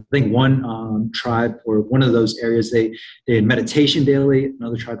 So I think one tribe or one of those areas, they had meditation daily.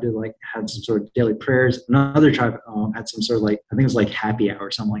 Another tribe had some sort of daily prayers. Another tribe had some sort of like, I think it was like happy hour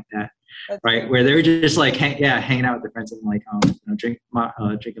or something like that, right? Where they were just like, hanging out with their friends and like,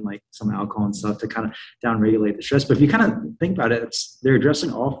 drinking like some alcohol and stuff to kind of downregulate the stress. But if you kind of think about it, they're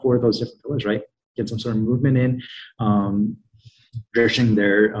addressing all 4 of those different pillars, right? Get some sort of movement in, addressing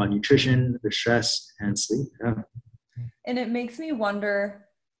their nutrition, their stress, and sleep. Yeah. And it makes me wonder,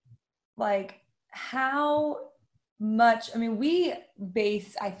 like, how much, I mean, we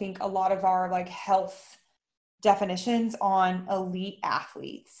base, I think, a lot of our like health definitions on elite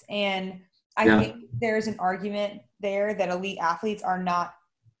athletes. And I think there's an argument there that elite athletes are not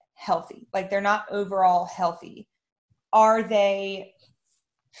healthy. Like, they're not overall healthy. Are they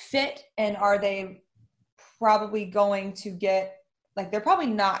fit, and are they probably going to get, like, they're probably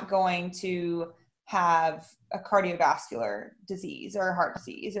not going to have a cardiovascular disease or heart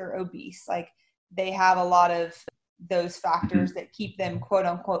disease or obese. Like, they have a lot of those factors that keep them quote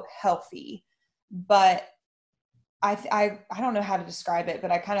unquote healthy. But I don't know how to describe it,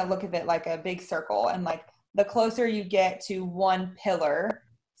 but I kind of look at it like a big circle, and like the closer you get to one pillar,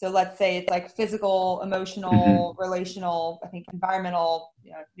 so let's say it's like physical, emotional, relational, I think environmental,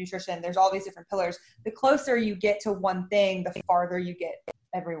 nutrition, there's all these different pillars. The closer you get to one thing, the farther you get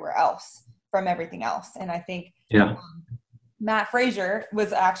everywhere else from everything else. And I think Matt Frazier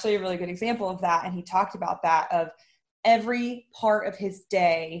was actually a really good example of that. And he talked about that, of every part of his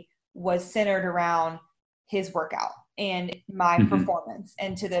day was centered around his workout and my performance,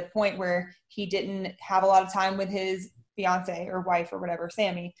 and to the point where he didn't have a lot of time with his fiance or wife or whatever,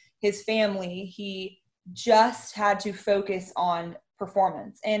 Sammy, his family. He just had to focus on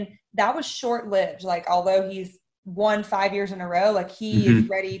performance. And that was short-lived. Like, although he's won 5 years in a row, like he is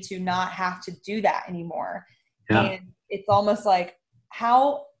ready to not have to do that anymore. And it's almost like,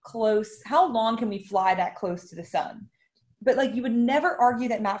 how long can we fly that close to the sun? But like, you would never argue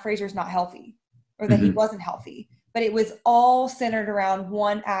that Matt Frazier's not healthy or that he wasn't healthy, but it was all centered around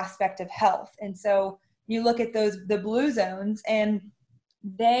one aspect of health. And so you look at the blue zones, and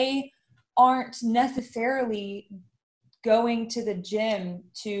they aren't necessarily going to the gym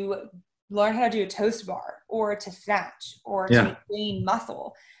to learn how to do a toast bar or to snatch or Yeah. to gain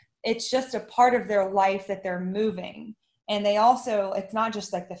muscle. It's just a part of their life that they're moving. And they also, it's not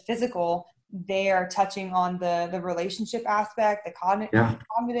just like the physical, they are touching on the relationship aspect, the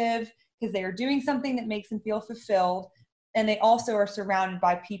cognitive, because they are doing something that makes them feel fulfilled. And they also are surrounded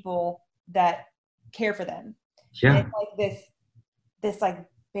by people that care for them. Yeah. And it's like this like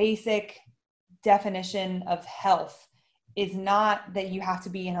basic definition of health is not that you have to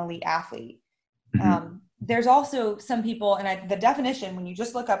be an elite athlete. Mm-hmm. There's also some people, and the definition, when you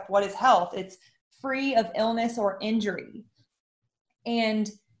just look up what is health, it's free of illness or injury. And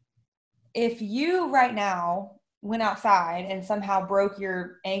if you right now went outside and somehow broke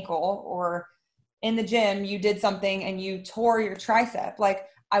your ankle, or in the gym you did something and you tore your tricep, like,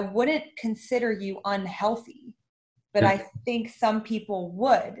 I wouldn't consider you unhealthy, but I think some people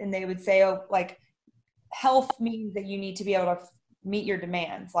would, and they would say, oh, like, health means that you need to be able to meet your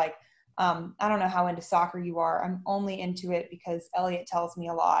demands. Like, I don't know how into soccer you are. I'm only into it because Elliot tells me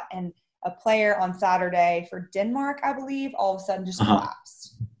a lot. And a player on Saturday for Denmark, I believe, all of a sudden just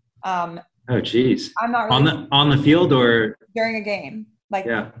collapsed. Oh, geez. I'm not really on the field or during a game. Like,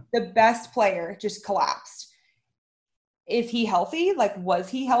 the best player just collapsed. Is he healthy? Like, was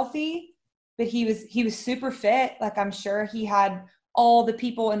he healthy? But he was super fit. Like, I'm sure he had all the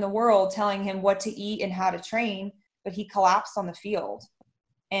people in the world telling him what to eat and how to train, but he collapsed on the field.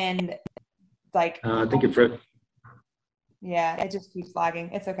 And like, I think it yeah, it just keeps lagging.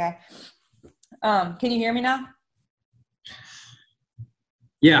 It's okay. Can you hear me now?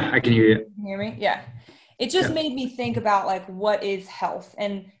 Yeah, I can hear you. Can you hear me? Yeah. It just made me think about, like, what is health?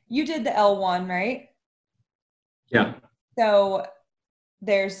 And you did the L1, right? Yeah. So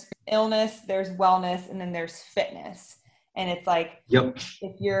there's illness, there's wellness, and then there's fitness. And it's like,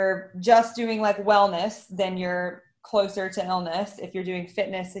 if you're just doing like wellness, then you're closer to illness. If you're doing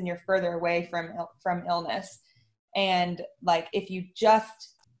fitness, then you're further away from illness. And like, if you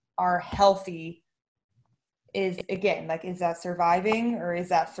just are healthy, is that surviving or is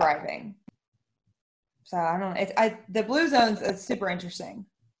that thriving? So I don't know. The blue zones is super interesting.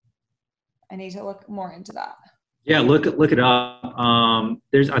 I need to look more into that. Yeah, look it up.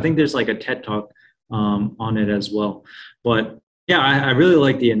 I think there's like a TED Talk on it as well. But yeah, I really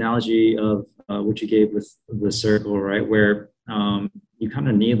like the analogy of what you gave with the circle, right? Where you kind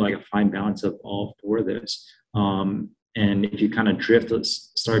of need like a fine balance of all four of those. And if you kind of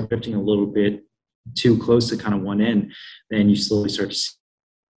start drifting a little bit too close to kind of one end, then you slowly start to see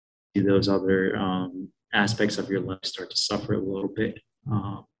those other aspects of your life start to suffer a little bit.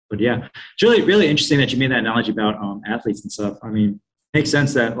 But yeah, it's really, really interesting that you made that analogy about athletes and stuff. I mean, it makes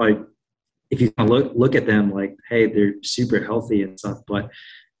sense that like, if you kind of look at them like, hey, they're super healthy and stuff, but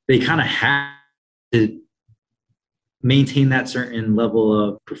they kind of have to maintain that certain level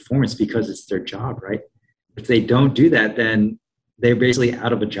of performance because it's their job, right? If they don't do that, then they're basically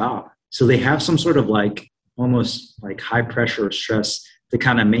out of a job. So they have some sort of like almost like high pressure or stress to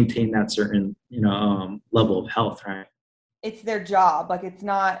kind of maintain that certain, level of health, right? It's their job. Like, it's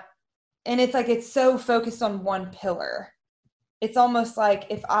not, and it's like, it's so focused on one pillar. It's almost like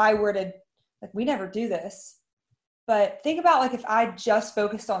if I were to, like, we never do this, but think about like if I just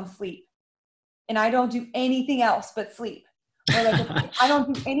focused on sleep and I don't do anything else but sleep, or like if I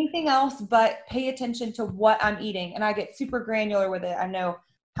don't do anything else but pay attention to what I'm eating, and I get super granular with it. I know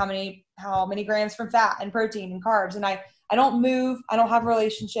how many grams from fat and protein and carbs, and I don't move, I don't have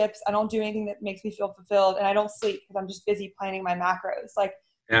relationships, I don't do anything that makes me feel fulfilled, and I don't sleep because I'm just busy planning my macros. Like,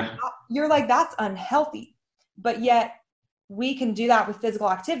 you're like, that's unhealthy. But yet we can do that with physical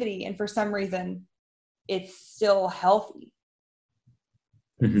activity, and for some reason it's still healthy.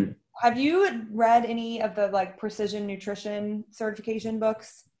 Mm-hmm. Have you read any of the like precision nutrition certification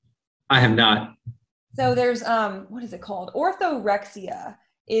books? I have not. So there's what is it called? Orthorexia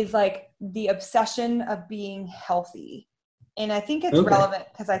is like the obsession of being healthy. And I think it's relevant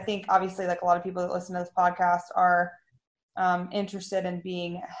because I think obviously like a lot of people that listen to this podcast are interested in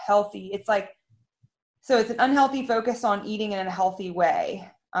being healthy. It's like, so it's an unhealthy focus on eating in a healthy way.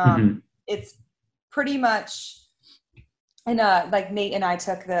 It's pretty much, and like Nate and I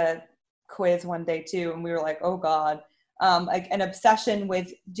took the quiz one day too, and we were like, oh God, like an obsession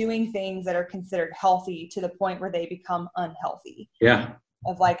with doing things that are considered healthy to the point where they become unhealthy. Yeah.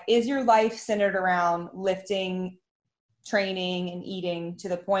 Of like, is your life centered around lifting, training, and eating to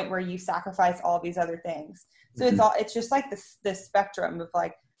the point where you sacrifice all these other things? So it's just like this spectrum of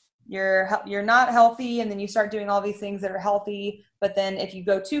like, you're not healthy, and then you start doing all these things that are healthy, but then if you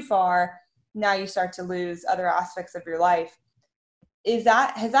go too far, now you start to lose other aspects of your life. Has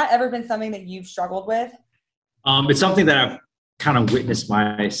that ever been something that you've struggled with? It's something that I've kind of witnessed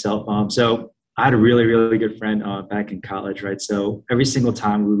myself. So I had a really, really good friend back in college, right? So every single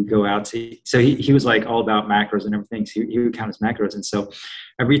time we would go out to, so he was like all about macros and everything. So he would count his macros. And so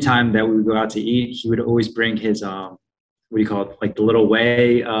every time that we would go out to eat, he would always bring his, what do you call it? Like the little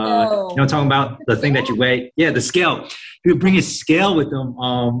weigh, you know what I'm talking about? The thing that you weigh. Yeah, the scale. He would bring his scale with him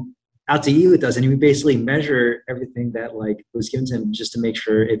out to eat with us. And he would basically measure everything that like was given to him just to make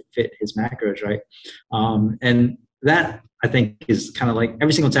sure it fit his macros, right? And that I think is kind of like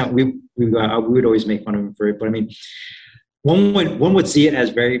every single time we go out, we would always make fun of him for it. But I mean, one would see it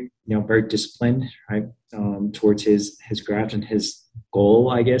as very, very disciplined, right? Towards his craft and his goal,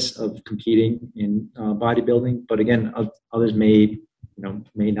 I guess, of competing in bodybuilding. But again, others may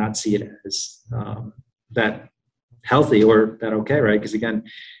not see it as that healthy or that okay, right? Because again,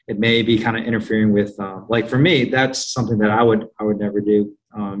 it may be kind of interfering with, like for me, that's something that I would never do,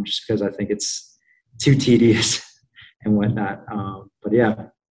 just because I think it's too tedious and whatnot. But yeah.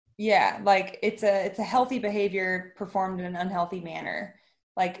 Yeah, like it's a healthy behavior performed in an unhealthy manner.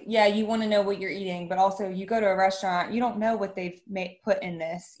 Like, yeah, you want to know what you're eating, but also you go to a restaurant, you don't know what they've put in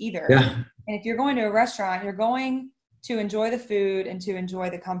this either. Yeah. And if you're going to a restaurant, you're going to enjoy the food and to enjoy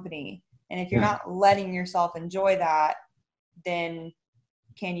the company. And if you're not letting yourself enjoy that, then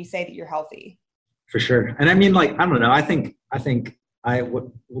can you say that you're healthy? For sure. And I mean, like, I don't know. I think I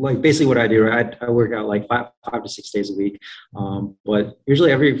would like basically what I do, right? I work out like five to 6 days a week. But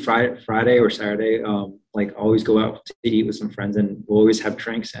usually every Friday or Saturday, like always go out to eat with some friends and we'll always have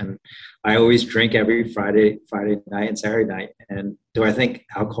drinks. And I always drink every Friday night and Saturday night. And do I think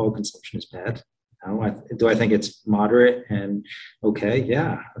alcohol consumption is bad? No. Do I think it's moderate and okay?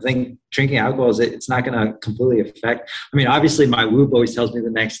 Yeah. I think drinking alcohol it's not going to completely affect. I mean, obviously my whoop always tells me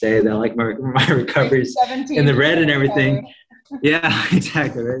the next day that like my recovery's in the red and everything. Yeah,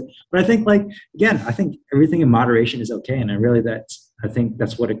 exactly. Right. But I think I think everything in moderation is okay. And I think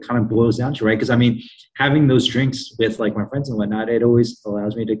that's what it kind of boils down to, right? Because I mean, having those drinks with like my friends and whatnot, it always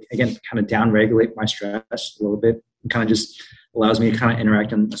allows me to, again, kind of down regulate my stress a little bit and kind of just allows me to kind of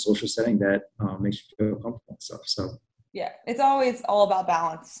interact in a social setting that makes me feel comfortable and stuff. So yeah, it's always all about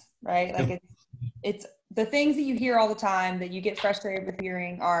balance, right? Like it's the things that you hear all the time that you get frustrated with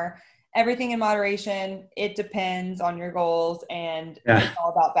hearing are everything in moderation. It depends on your goals and it's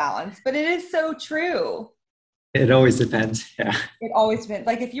all about balance, but it is so true. It always depends. Yeah. It always depends.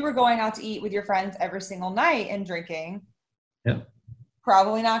 Like if you were going out to eat with your friends every single night and drinking,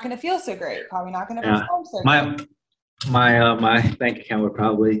 probably not going to feel so great. Probably not going to perform so great. My bank account would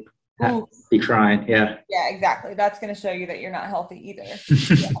probably be crying. Yeah. Yeah, exactly. That's going to show you that you're not healthy either.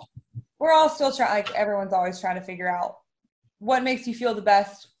 Yeah. We're all still trying, like everyone's always trying to figure out what makes you feel the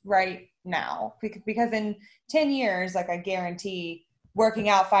best right now. Because in 10 years, like I guarantee working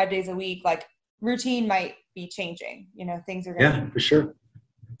out 5 days a week, like routine might be changing, things are going to for sure.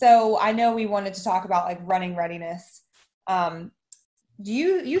 So I know we wanted to talk about like running readiness. Do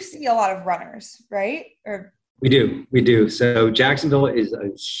you see a lot of runners, right? Or we do. So Jacksonville is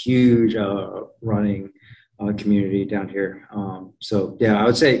a huge running community down here. So yeah, I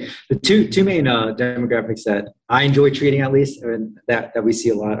would say the two main demographics that I enjoy treating, at least, and that we see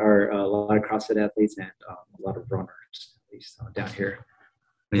a lot are a lot of CrossFit athletes and a lot of runners, at least down here.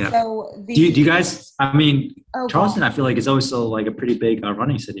 Yeah. So do you guys? I mean, Charleston, I feel like is also like a pretty big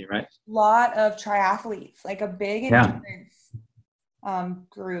running city, right? A lot of triathletes, like a big endurance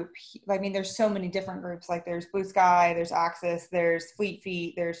group. I mean, there's so many different groups. Like there's Blue Sky, there's Axis, there's Fleet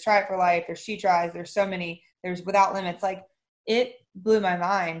Feet, there's Try It for Life, there's She Tries. There's so many. There's Without Limits. Like it blew my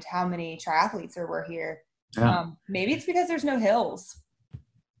mind how many triathletes there were here. Yeah. Maybe it's because there's no hills.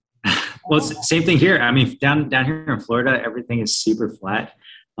 Well, it's same thing here. I mean, down here in Florida, everything is super flat.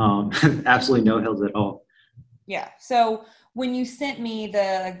 Absolutely no hills at all. Yeah. So when you sent me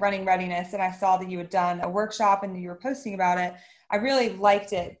the running readiness and I saw that you had done a workshop and you were posting about it, I really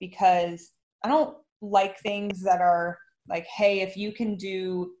liked it because I don't like things that are like, hey, if you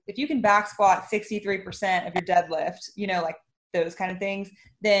can back squat 63% of your deadlift, like those kind of things,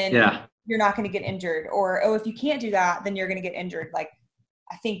 then you're not going to get injured. Or, if you can't do that, then you're going to get injured. Like,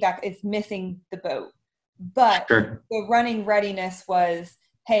 I think that it's missing the boat. But the running readiness was,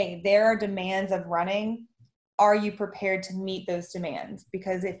 hey, there are demands of running. Are you prepared to meet those demands?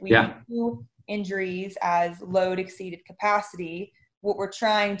 Because if we do injuries as load exceeded capacity, what we're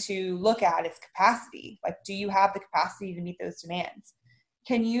trying to look at is capacity. Like, do you have the capacity to meet those demands?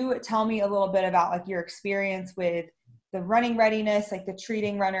 Can you tell me a little bit about like your experience with the running readiness, like the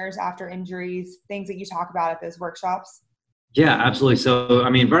treating runners after injuries, things that you talk about at those workshops? Yeah, absolutely. So,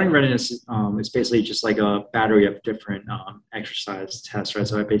 I mean, running readiness is basically just like a battery of different exercise tests, right?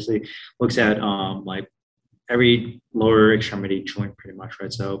 So it basically looks at like every lower extremity joint pretty much,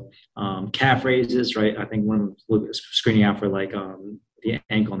 right? So calf raises, right? I think one of them screening out for like the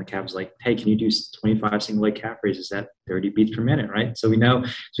ankle and the calf is like, hey, can you do 25 single leg calf raises at 30 beats per minute, right? So we know,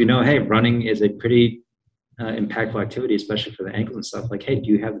 hey, running is a pretty impactful activity, especially for the ankles and stuff. Like, hey, do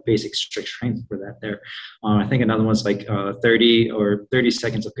you have the basic strict strength for that there? I think another one's like 30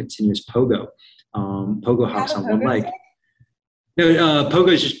 seconds of continuous pogo. Pogo hops on one leg. Stick? No, pogo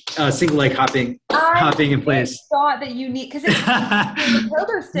is just single leg hopping in place. I thought that you need, because it's a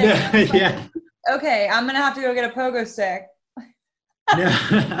pogo stick. Yeah, like, yeah. Okay, I'm going to have to go get a pogo stick. No,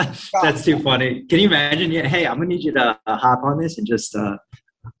 that's too funny. Can you imagine? Yeah, hey, I'm going to need you to hop on this and just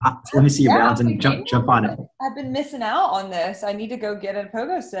let me see your balance and jump on it. I've been missing out on this. I need to go get a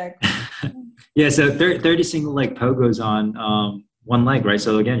pogo stick. Yeah, so 30 single leg pogos on one leg, right?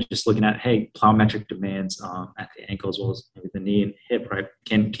 So again, just looking at, hey, plyometric demands at the ankle as well as maybe the knee and hip, right?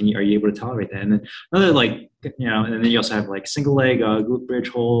 Are you able to tolerate that? And then another, like, and then you also have like single leg glute bridge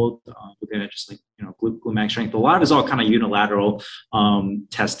hold, looking at just like, glute max strength. A lot of it's all kind of unilateral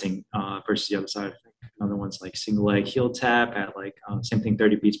testing versus the other side. Another one's like single leg heel tap at like same thing,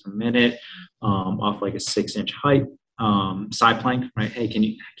 30 beats per minute off like a 6-inch height. Side plank, right? Hey, can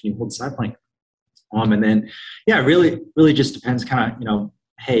you hold the side plank? And then, yeah, really just depends kind of,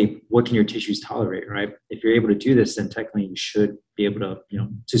 hey, what can your tissues tolerate, right? If you're able to do this, then technically you should be able to,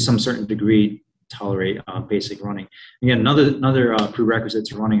 to some certain degree, tolerate basic running. Again, another prerequisite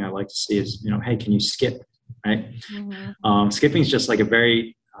to running I like to see is, hey, can you skip, right? Mm-hmm. Skipping is just like a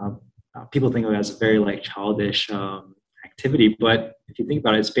very, people think of it as a very like childish activity, but if you think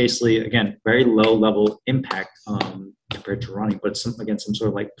about it, it's basically, again, very low level impact compared to running, but some sort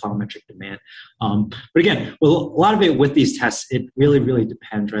of like plyometric demand. But again, well, a lot of it with these tests, it really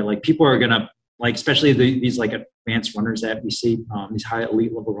depends, right? Like people are gonna, like, especially these like advanced runners that we see, these high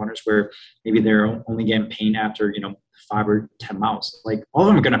elite level runners where maybe they're only getting pain after 5 or 10 miles. Like all of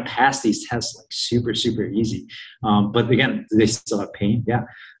them are gonna pass these tests like super easy. But again, do they still have pain? Yeah.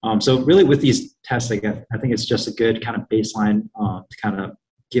 So really with these tests, I think it's just a good kind of baseline to kind of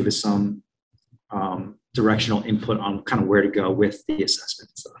give us some directional input on kind of where to go with the assessment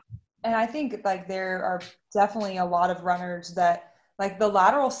and stuff. And I think like there are definitely a lot of runners that like the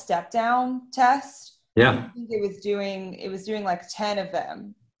lateral step down test. Yeah. I think it was doing like 10 of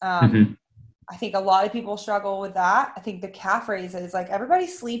them. I think a lot of people struggle with that. I think the calf raises, like everybody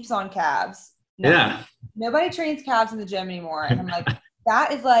sleeps on calves. Yeah. Nobody trains calves in the gym anymore. And I'm like,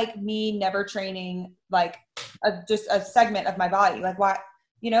 that is like me never training like just a segment of my body. Like why?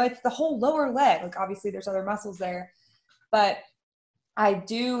 It's the whole lower leg. Like obviously there's other muscles there, but I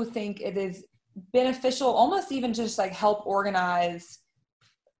do think it is beneficial, almost even just like help organize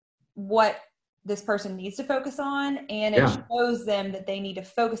what this person needs to focus on. And it shows them that they need to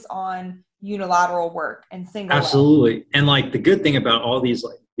focus on unilateral work and single. Absolutely. Leg. And like the good thing about all these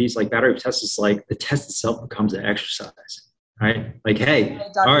battery tests is like the test itself becomes an exercise. Right? Like, hey,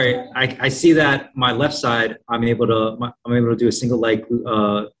 all right, I see that my left side, I'm able to do a single leg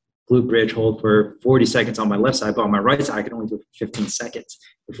glute bridge hold for 40 seconds on my left side, but on my right side, I can only do it for 15 seconds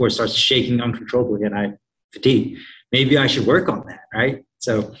before it starts shaking uncontrollably and I fatigue. Maybe I should work on that, right?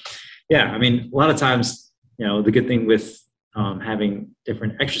 So, yeah, I mean, a lot of times, the good thing with having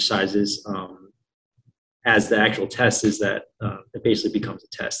different exercises as the actual test is that it basically becomes a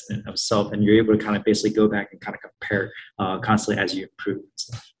test in of itself, and you're able to kind of basically go back and kind of compare constantly as you improve and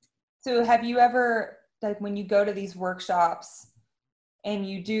stuff. So have you ever, like when you go to these workshops and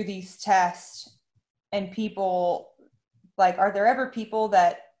you do these tests and people, like, are there ever people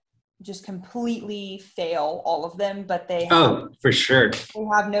that just completely fail all of them, but they for sure. They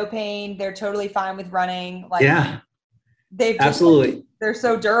have no pain. They're totally fine with running. Like, yeah. They've just, absolutely. They're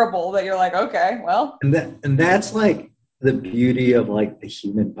so durable that you're like, okay, well. And that's like the beauty of like the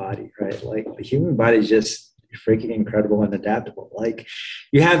human body, right? Like the human body is just freaking incredible and adaptable. Like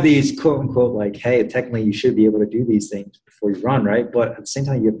you have these quote unquote, like, hey, technically you should be able to do these things before you run, right? But at the same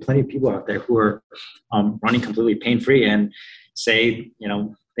time, you have plenty of people out there who are running completely pain-free and say,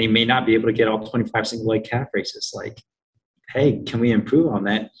 they may not be able to get all 25 single leg calf races. Like, hey, can we improve on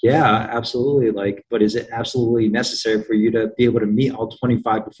that? Yeah, absolutely. Like, but is it absolutely necessary for you to be able to meet all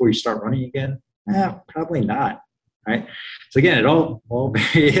 25 before you start running again? Probably not. Right. So again, it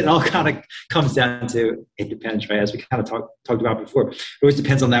all kind of comes down to, it depends, right? As we kind of talked about before, it always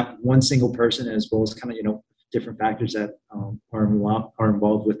depends on that one single person, as well as kind of, different factors that are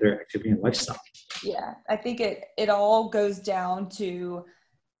involved with their activity and lifestyle. Yeah. I think it all goes down to,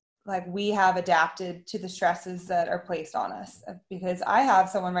 like, we have adapted to the stresses that are placed on us, because I have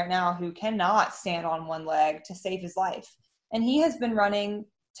someone right now who cannot stand on one leg to save his life. And he has been running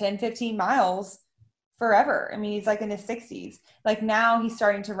 10, 15 miles forever. I mean, he's like in his 60s. Like now he's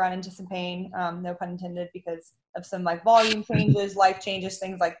starting to run into some pain, no pun intended, because of some like volume changes, life changes,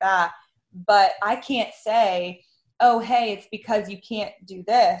 things like that. But I can't say, oh, hey, it's because you can't do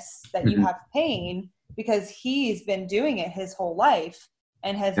this that you have pain, because he's been doing it his whole life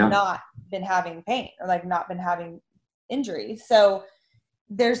and has not been having pain or like not been having injuries. So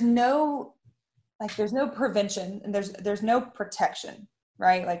there's no prevention and there's no protection,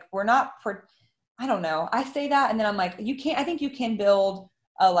 right? Like we're not, I don't know. I say that and then I'm like, I think you can build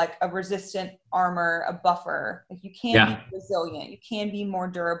a resistant armor, a buffer. Like you can be resilient, you can be more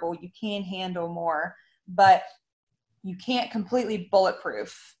durable, you can handle more, but you can't completely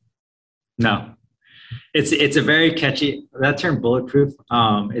bulletproof. No, it's a very catchy, that term bulletproof.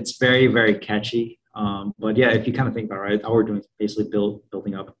 It's very, very catchy. But yeah, if you kind of think about it, right, all we're doing is basically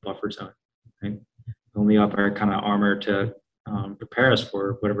building up a buffer zone, right? Building up our kind of armor to prepare us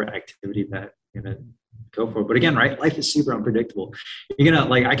for whatever activity that you're gonna go for. But again, right, life is super unpredictable. You're gonna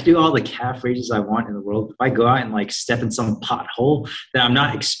like, I could do all the calf raises I want in the world. If I go out and like step in some pothole that I'm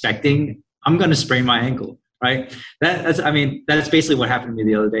not expecting, I'm gonna sprain my ankle. Right. That's basically what happened to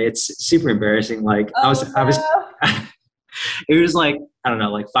me the other day. It's super embarrassing. Like I was, it was like, I don't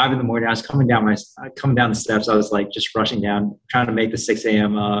know, like 5 a.m. I was coming down the steps. I was like just rushing down, trying to make the 6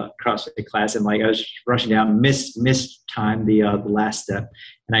 a.m. CrossFit class. And like, I was rushing down, missed time the last step.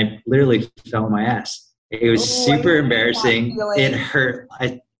 And I literally fell on my ass. It was super embarrassing. It hurt.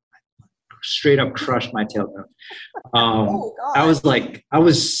 I straight up crushed my tailbone. I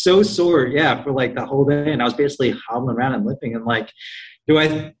was so sore, for like the whole day, and I was basically hobbling around and limping. And like, do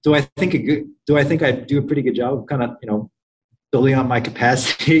I think I do a pretty good job of kind of, building on my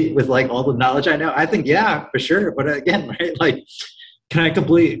capacity with like all the knowledge I know? I think, yeah, for sure. But again, right, like, can I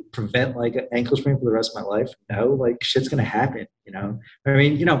completely prevent like an ankle sprain for the rest of my life? No, like shit's gonna happen. I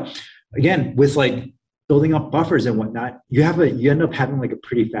mean, again, with like building up buffers and whatnot, you end up having like a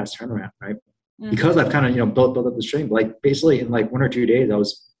pretty fast turnaround, right? Mm-hmm. Because I've kind of, built up the strength. Like basically in like 1 or 2 days, I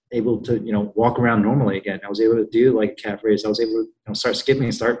was able to, walk around normally again. I was able to do like a calf raise. I was able to start skipping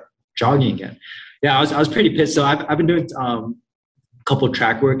and start jogging again. Yeah, I was pretty pissed. So I've been doing a couple of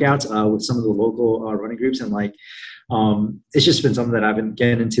track workouts with some of the local running groups, and like it's just been something that I've been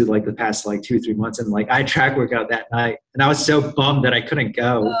getting into like the past like 2 or 3 months. And like I track workout that night, and I was so bummed that I couldn't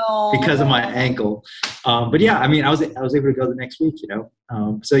go because of my ankle. But yeah, I mean, I was able to go the next week,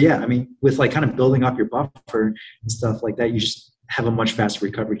 so yeah, I mean, with like kind of building up your buffer and stuff like that, you just have a much faster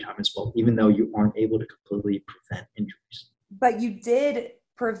recovery time as well, even though you aren't able to completely prevent injuries. But you did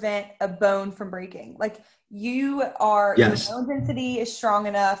prevent a bone from breaking. Like your bone density is strong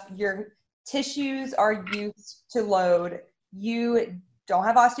enough, your tissues are used to load, you don't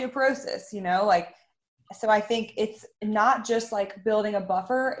have osteoporosis, so I think it's not just like building a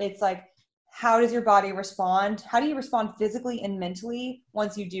buffer, it's like, how does your body respond? How do you respond physically and mentally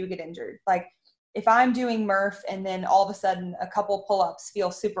once you do get injured? Like if I'm doing Murph and then all of a sudden a couple pull-ups feel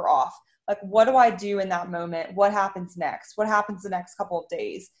super off, like what do I do in that moment? What happens next? What happens the next couple of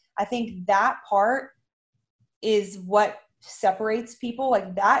days? I think that part is what separates people.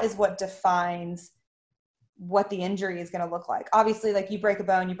 Like that is what defines what the injury is going to look like. Obviously, like you break a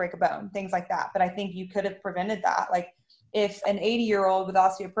bone, things like that. But I think you could have prevented that. Like if an 80-year-old with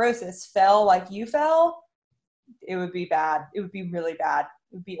osteoporosis fell like you fell, it would be bad. It would be really bad.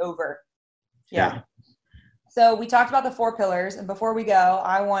 It would be over. Yeah. So we talked about the 4 pillars. And before we go,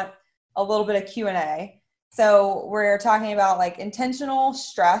 I want a little bit of Q&A. So we're talking about like intentional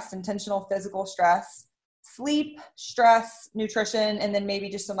physical stress, sleep, stress, nutrition, and then maybe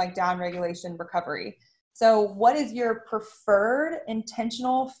just some like down regulation recovery. So what is your preferred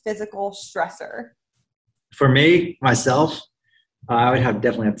intentional physical stressor? For me, myself, I would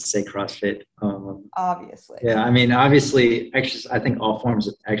definitely have to say CrossFit. Obviously. Yeah, I mean, obviously, I think all forms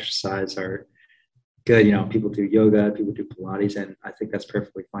of exercise are good. People do yoga, people do Pilates, and I think that's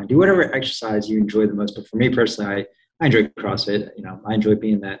perfectly fine. Do whatever exercise you enjoy the most. But for me personally, I enjoy CrossFit. I enjoy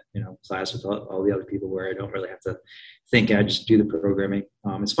being in that, class with all the other people where I don't really have to think. I just do the programming.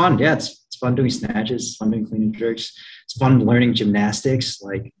 It's fun. Yeah, it's fun doing snatches. It's fun doing clean and jerks. It's fun learning gymnastics.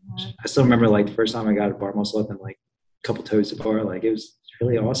 Like I still remember like the first time I got a bar muscle up and like a couple toes to bar. Like it was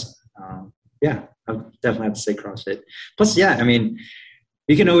really awesome. Yeah, I definitely have to say CrossFit. Plus, yeah, I mean,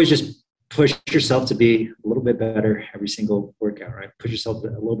 you can always just push yourself to be a little bit better every single workout, right? Push yourself a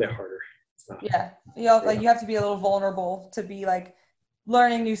little bit harder. So, yeah. You have to be a little vulnerable to be like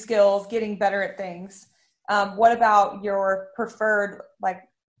learning new skills, getting better at things. What about your preferred, like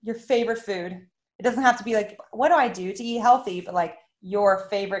your favorite food? It doesn't have to be like, what do I do to eat healthy? But like your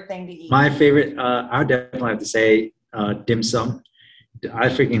favorite thing to eat. My favorite, I would definitely have to say dim sum. I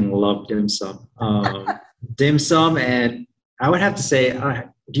freaking love dim sum. Dim sum, and I would have to say,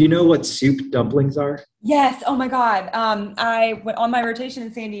 do you know what soup dumplings are? Yes. Oh my God. I went on my rotation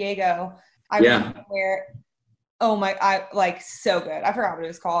in San Diego. I went Yeah, there. Oh my, I like so good. I forgot what it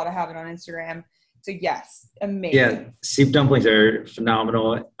was called. I have it on Instagram. So yes, yeah, amazing. soup dumplings are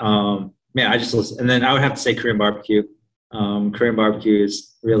phenomenal. Man, I just listen, and then I would have to say Korean barbecue. Korean barbecue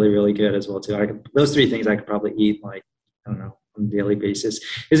is really, really good as well too. Those three things I could probably eat like I don't know on a daily basis.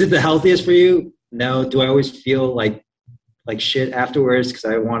 Is it the healthiest for you? No. Do I always feel like shit afterwards because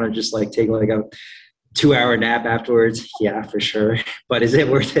I want to just like take like a 2 hour nap afterwards? Yeah, for sure. But is it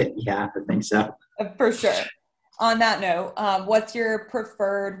worth it? Yeah, I think so. For sure. On that note, what's your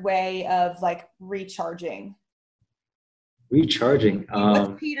preferred way of like recharging? Recharging.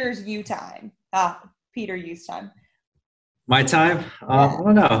 What's Peter's U time? Peter use time. My time. I Yeah.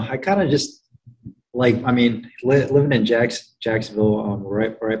 don't know. I kind of just like. I mean, living in Jacksonville,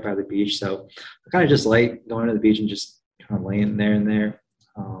 right by the beach. So I kind of just like going to the beach and just kind of laying there and there.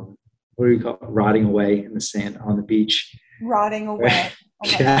 What do you call it? Rotting away in the sand on the beach? Rotting away. Right?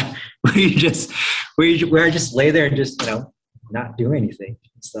 Oh my God. Yeah, where I just lay there and just not do anything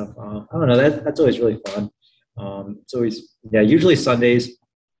and stuff. I don't know. That's always really fun. It's always Usually Sundays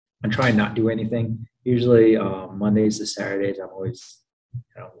I try and not do anything. Usually Mondays to Saturdays I'm always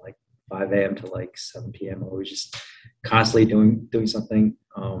like 5 a.m. to like 7 p.m. I'm always just constantly doing something.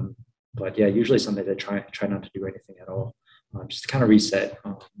 But yeah, usually Sundays I try not to do anything at all. Just to kind of reset.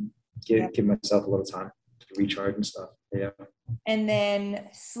 Give myself a little time to recharge and stuff. Yeah. And then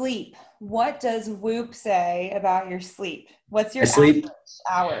sleep. What does Whoop say about your sleep? What's I your sleep. average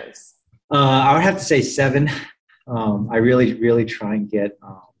hours? I would have to say 7. I really, really try and get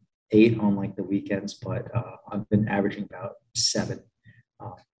 8 on like the weekends, but I've been averaging about 7 uh,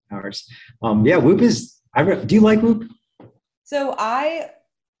 hours. Yeah, Whoop is. Do you like Whoop? So I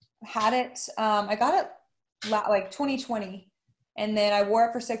had it, I got it like 2020. And then I wore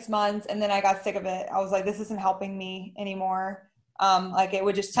it for 6 months and then I got sick of it. I was like, this isn't helping me anymore. Like it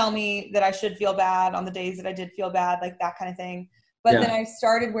would just tell me that I should feel bad on the days that I did feel bad, like that kind of thing. But then Yeah, I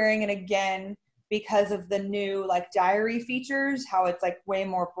started wearing it again because of the new like diary features, how it's like way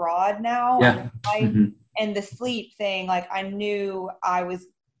more broad now on the yeah, site. hmm And the sleep thing, like I knew I was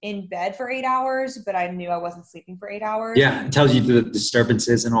in bed for 8 hours, but I knew I wasn't sleeping for 8 hours. yeah. It tells you the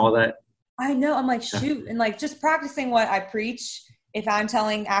disturbances and all that. I know. I'm like, Yeah. shoot. And like just practicing what I preach. If I'm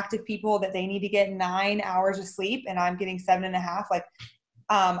telling active people that they need to get 9 hours of sleep and I'm getting 7.5, like,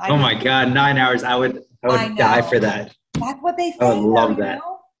 I Oh need, my God, 9 hours! I I would die know for that. that's what they I would say though, love you that.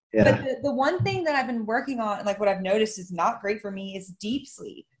 know? But Yeah. the one thing that I've been working on, like what I've noticed is not great for me is deep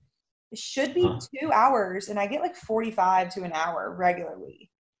sleep. It should be Huh. 2 hours and I get like 45 to an hour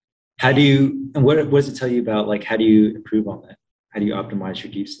regularly. How do you? And what does it tell you about like how do you improve on that? How do you optimize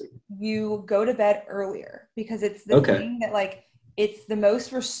your deep sleep? You go to bed earlier because it's the Okay. thing that like, it's the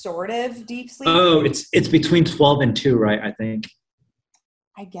most restorative deep sleep. Oh, it's between 12 and 2, right? I think.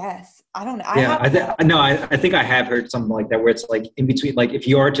 I guess. I don't know. I Yeah, have no, I think I have heard something like that where it's like in between, like if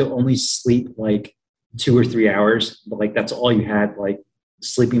you are to only sleep like 2 or 3 hours, but like that's all you had, like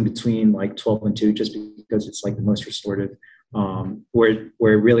sleeping between like 12 and 2, just because it's like the most restorative, where it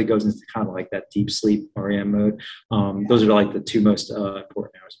really goes into kind of like that deep sleep REM mode. Those are like the two most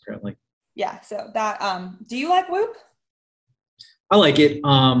important hours apparently. yeah. So that, do you like Whoop? I like it.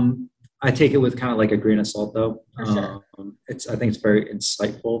 I take it with kind of like a grain of salt, though. For sure. I think it's very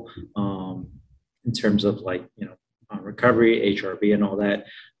insightful in terms of like recovery, HRV, and all that.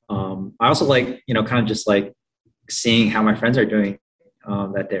 I also like kind of just like seeing how my friends are doing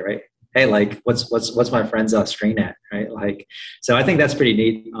that day, right? Hey, like what's my friend's strain at, right? Like, so I think that's pretty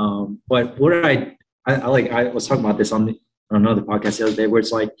neat. But what I was talking about this on another podcast the other day, where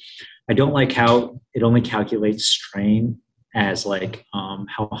it's like I don't like how it only calculates strain as like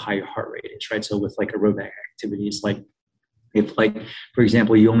how high your heart rate is, right? So with like aerobic activities, like if like for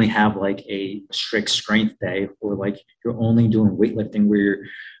example you only have like a strict strength day, or like you're only doing weightlifting where you're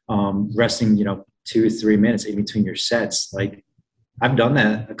resting 2 or 3 minutes in between your sets, like I've done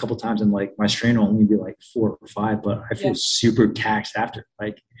that a couple times and like my strain will only be like 4 or 5, but I feel Yeah. super taxed after.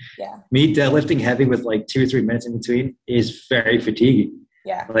 Like Yeah. me deadlifting heavy with like 2 or 3 minutes in between is very fatiguing.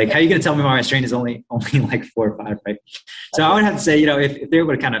 Yeah. Like, how are you going to tell me my strain is only like 4 or 5, right? So I would have to say, if they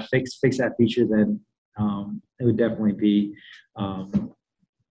were to kind of fix that feature, then it would definitely be a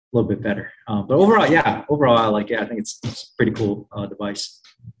little bit better. But overall, I like it. I think it's a pretty cool device.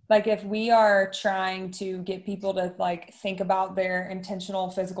 Like if we are trying to get people to like think about their intentional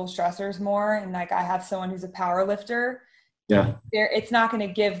physical stressors more, and like I have someone who's a power lifter, Yeah. it's not going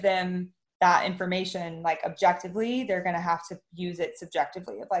to give them that information like objectively. They're going to have to use it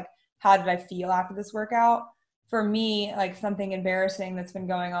subjectively of like, how did I feel after this workout? For me, like something embarrassing that's been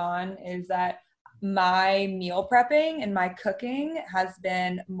going on is that my meal prepping and my cooking has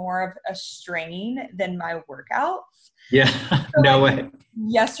been more of a strain than my workouts. Yeah, So no like, way.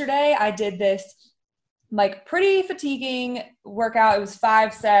 yesterday I did this like pretty fatiguing workout. It was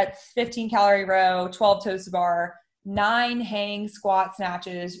 5 sets, 15 calorie row, 12 toes to bar, 9 hang squat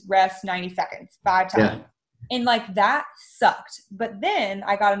snatches, rest 90 seconds, 5 times. Yeah. And like that sucked. But then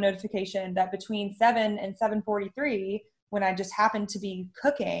I got a notification that between 7 and 7:43, when I just happened to be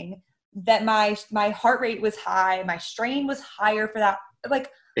cooking, that my heart rate was high, my strain was higher for that. Like,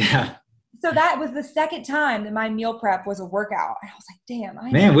 Yeah. so that was the second time that my meal prep was a workout. And I was like,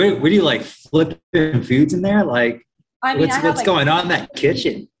 damn. Man, where do you like flipping foods in there? Like, I mean, what's going on in that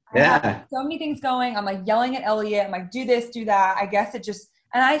kitchen? Yeah. So many things going. I'm like yelling at Elliot. I'm like, do this, do that. I guess it just,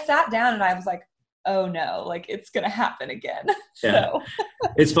 and I sat down and I was like, oh no, like it's going to happen again. Yeah. So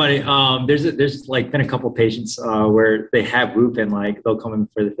It's funny. There's like been a couple of patients where they have Whoop and like they'll come in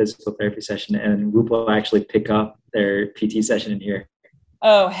for the physical therapy session and Whoop will actually pick up their PT session in here.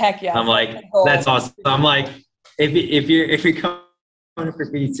 oh, heck yeah. I'm like, that's awesome. I'm like, if you're coming for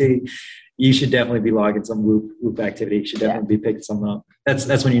PT, you should definitely be logging some Whoop activity. You should definitely be picking something up.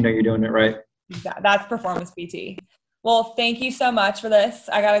 That's when you know you're doing it right. That's performance PT. Well, thank you so much for this.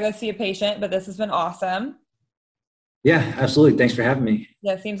 I got to go see a patient, but this has been awesome. Yeah, absolutely. Thanks for having me.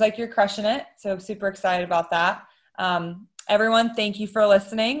 Yeah, it seems like you're crushing it. So super excited about that. Everyone, thank you for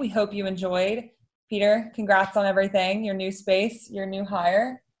listening. We hope you enjoyed. Peter, congrats on everything. Your new space, your new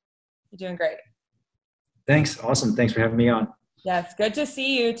hire. You're doing great. Thanks. Awesome. Thanks for having me on. Yes, good to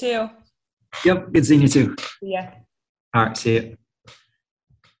see you too. Yep. Good seeing you too. See ya. All right. See you.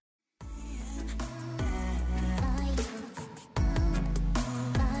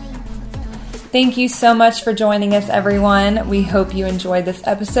 Thank you so much for joining us, everyone. We hope you enjoyed this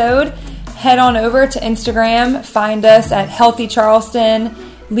episode. Head on over to Instagram, find us at Healthy Charleston,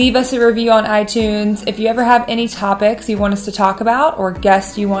 leave us a review on iTunes. If you ever have any topics you want us to talk about or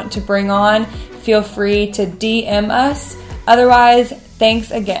guests you want to bring on, feel free to DM us. Otherwise,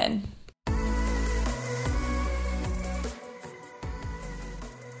 thanks again.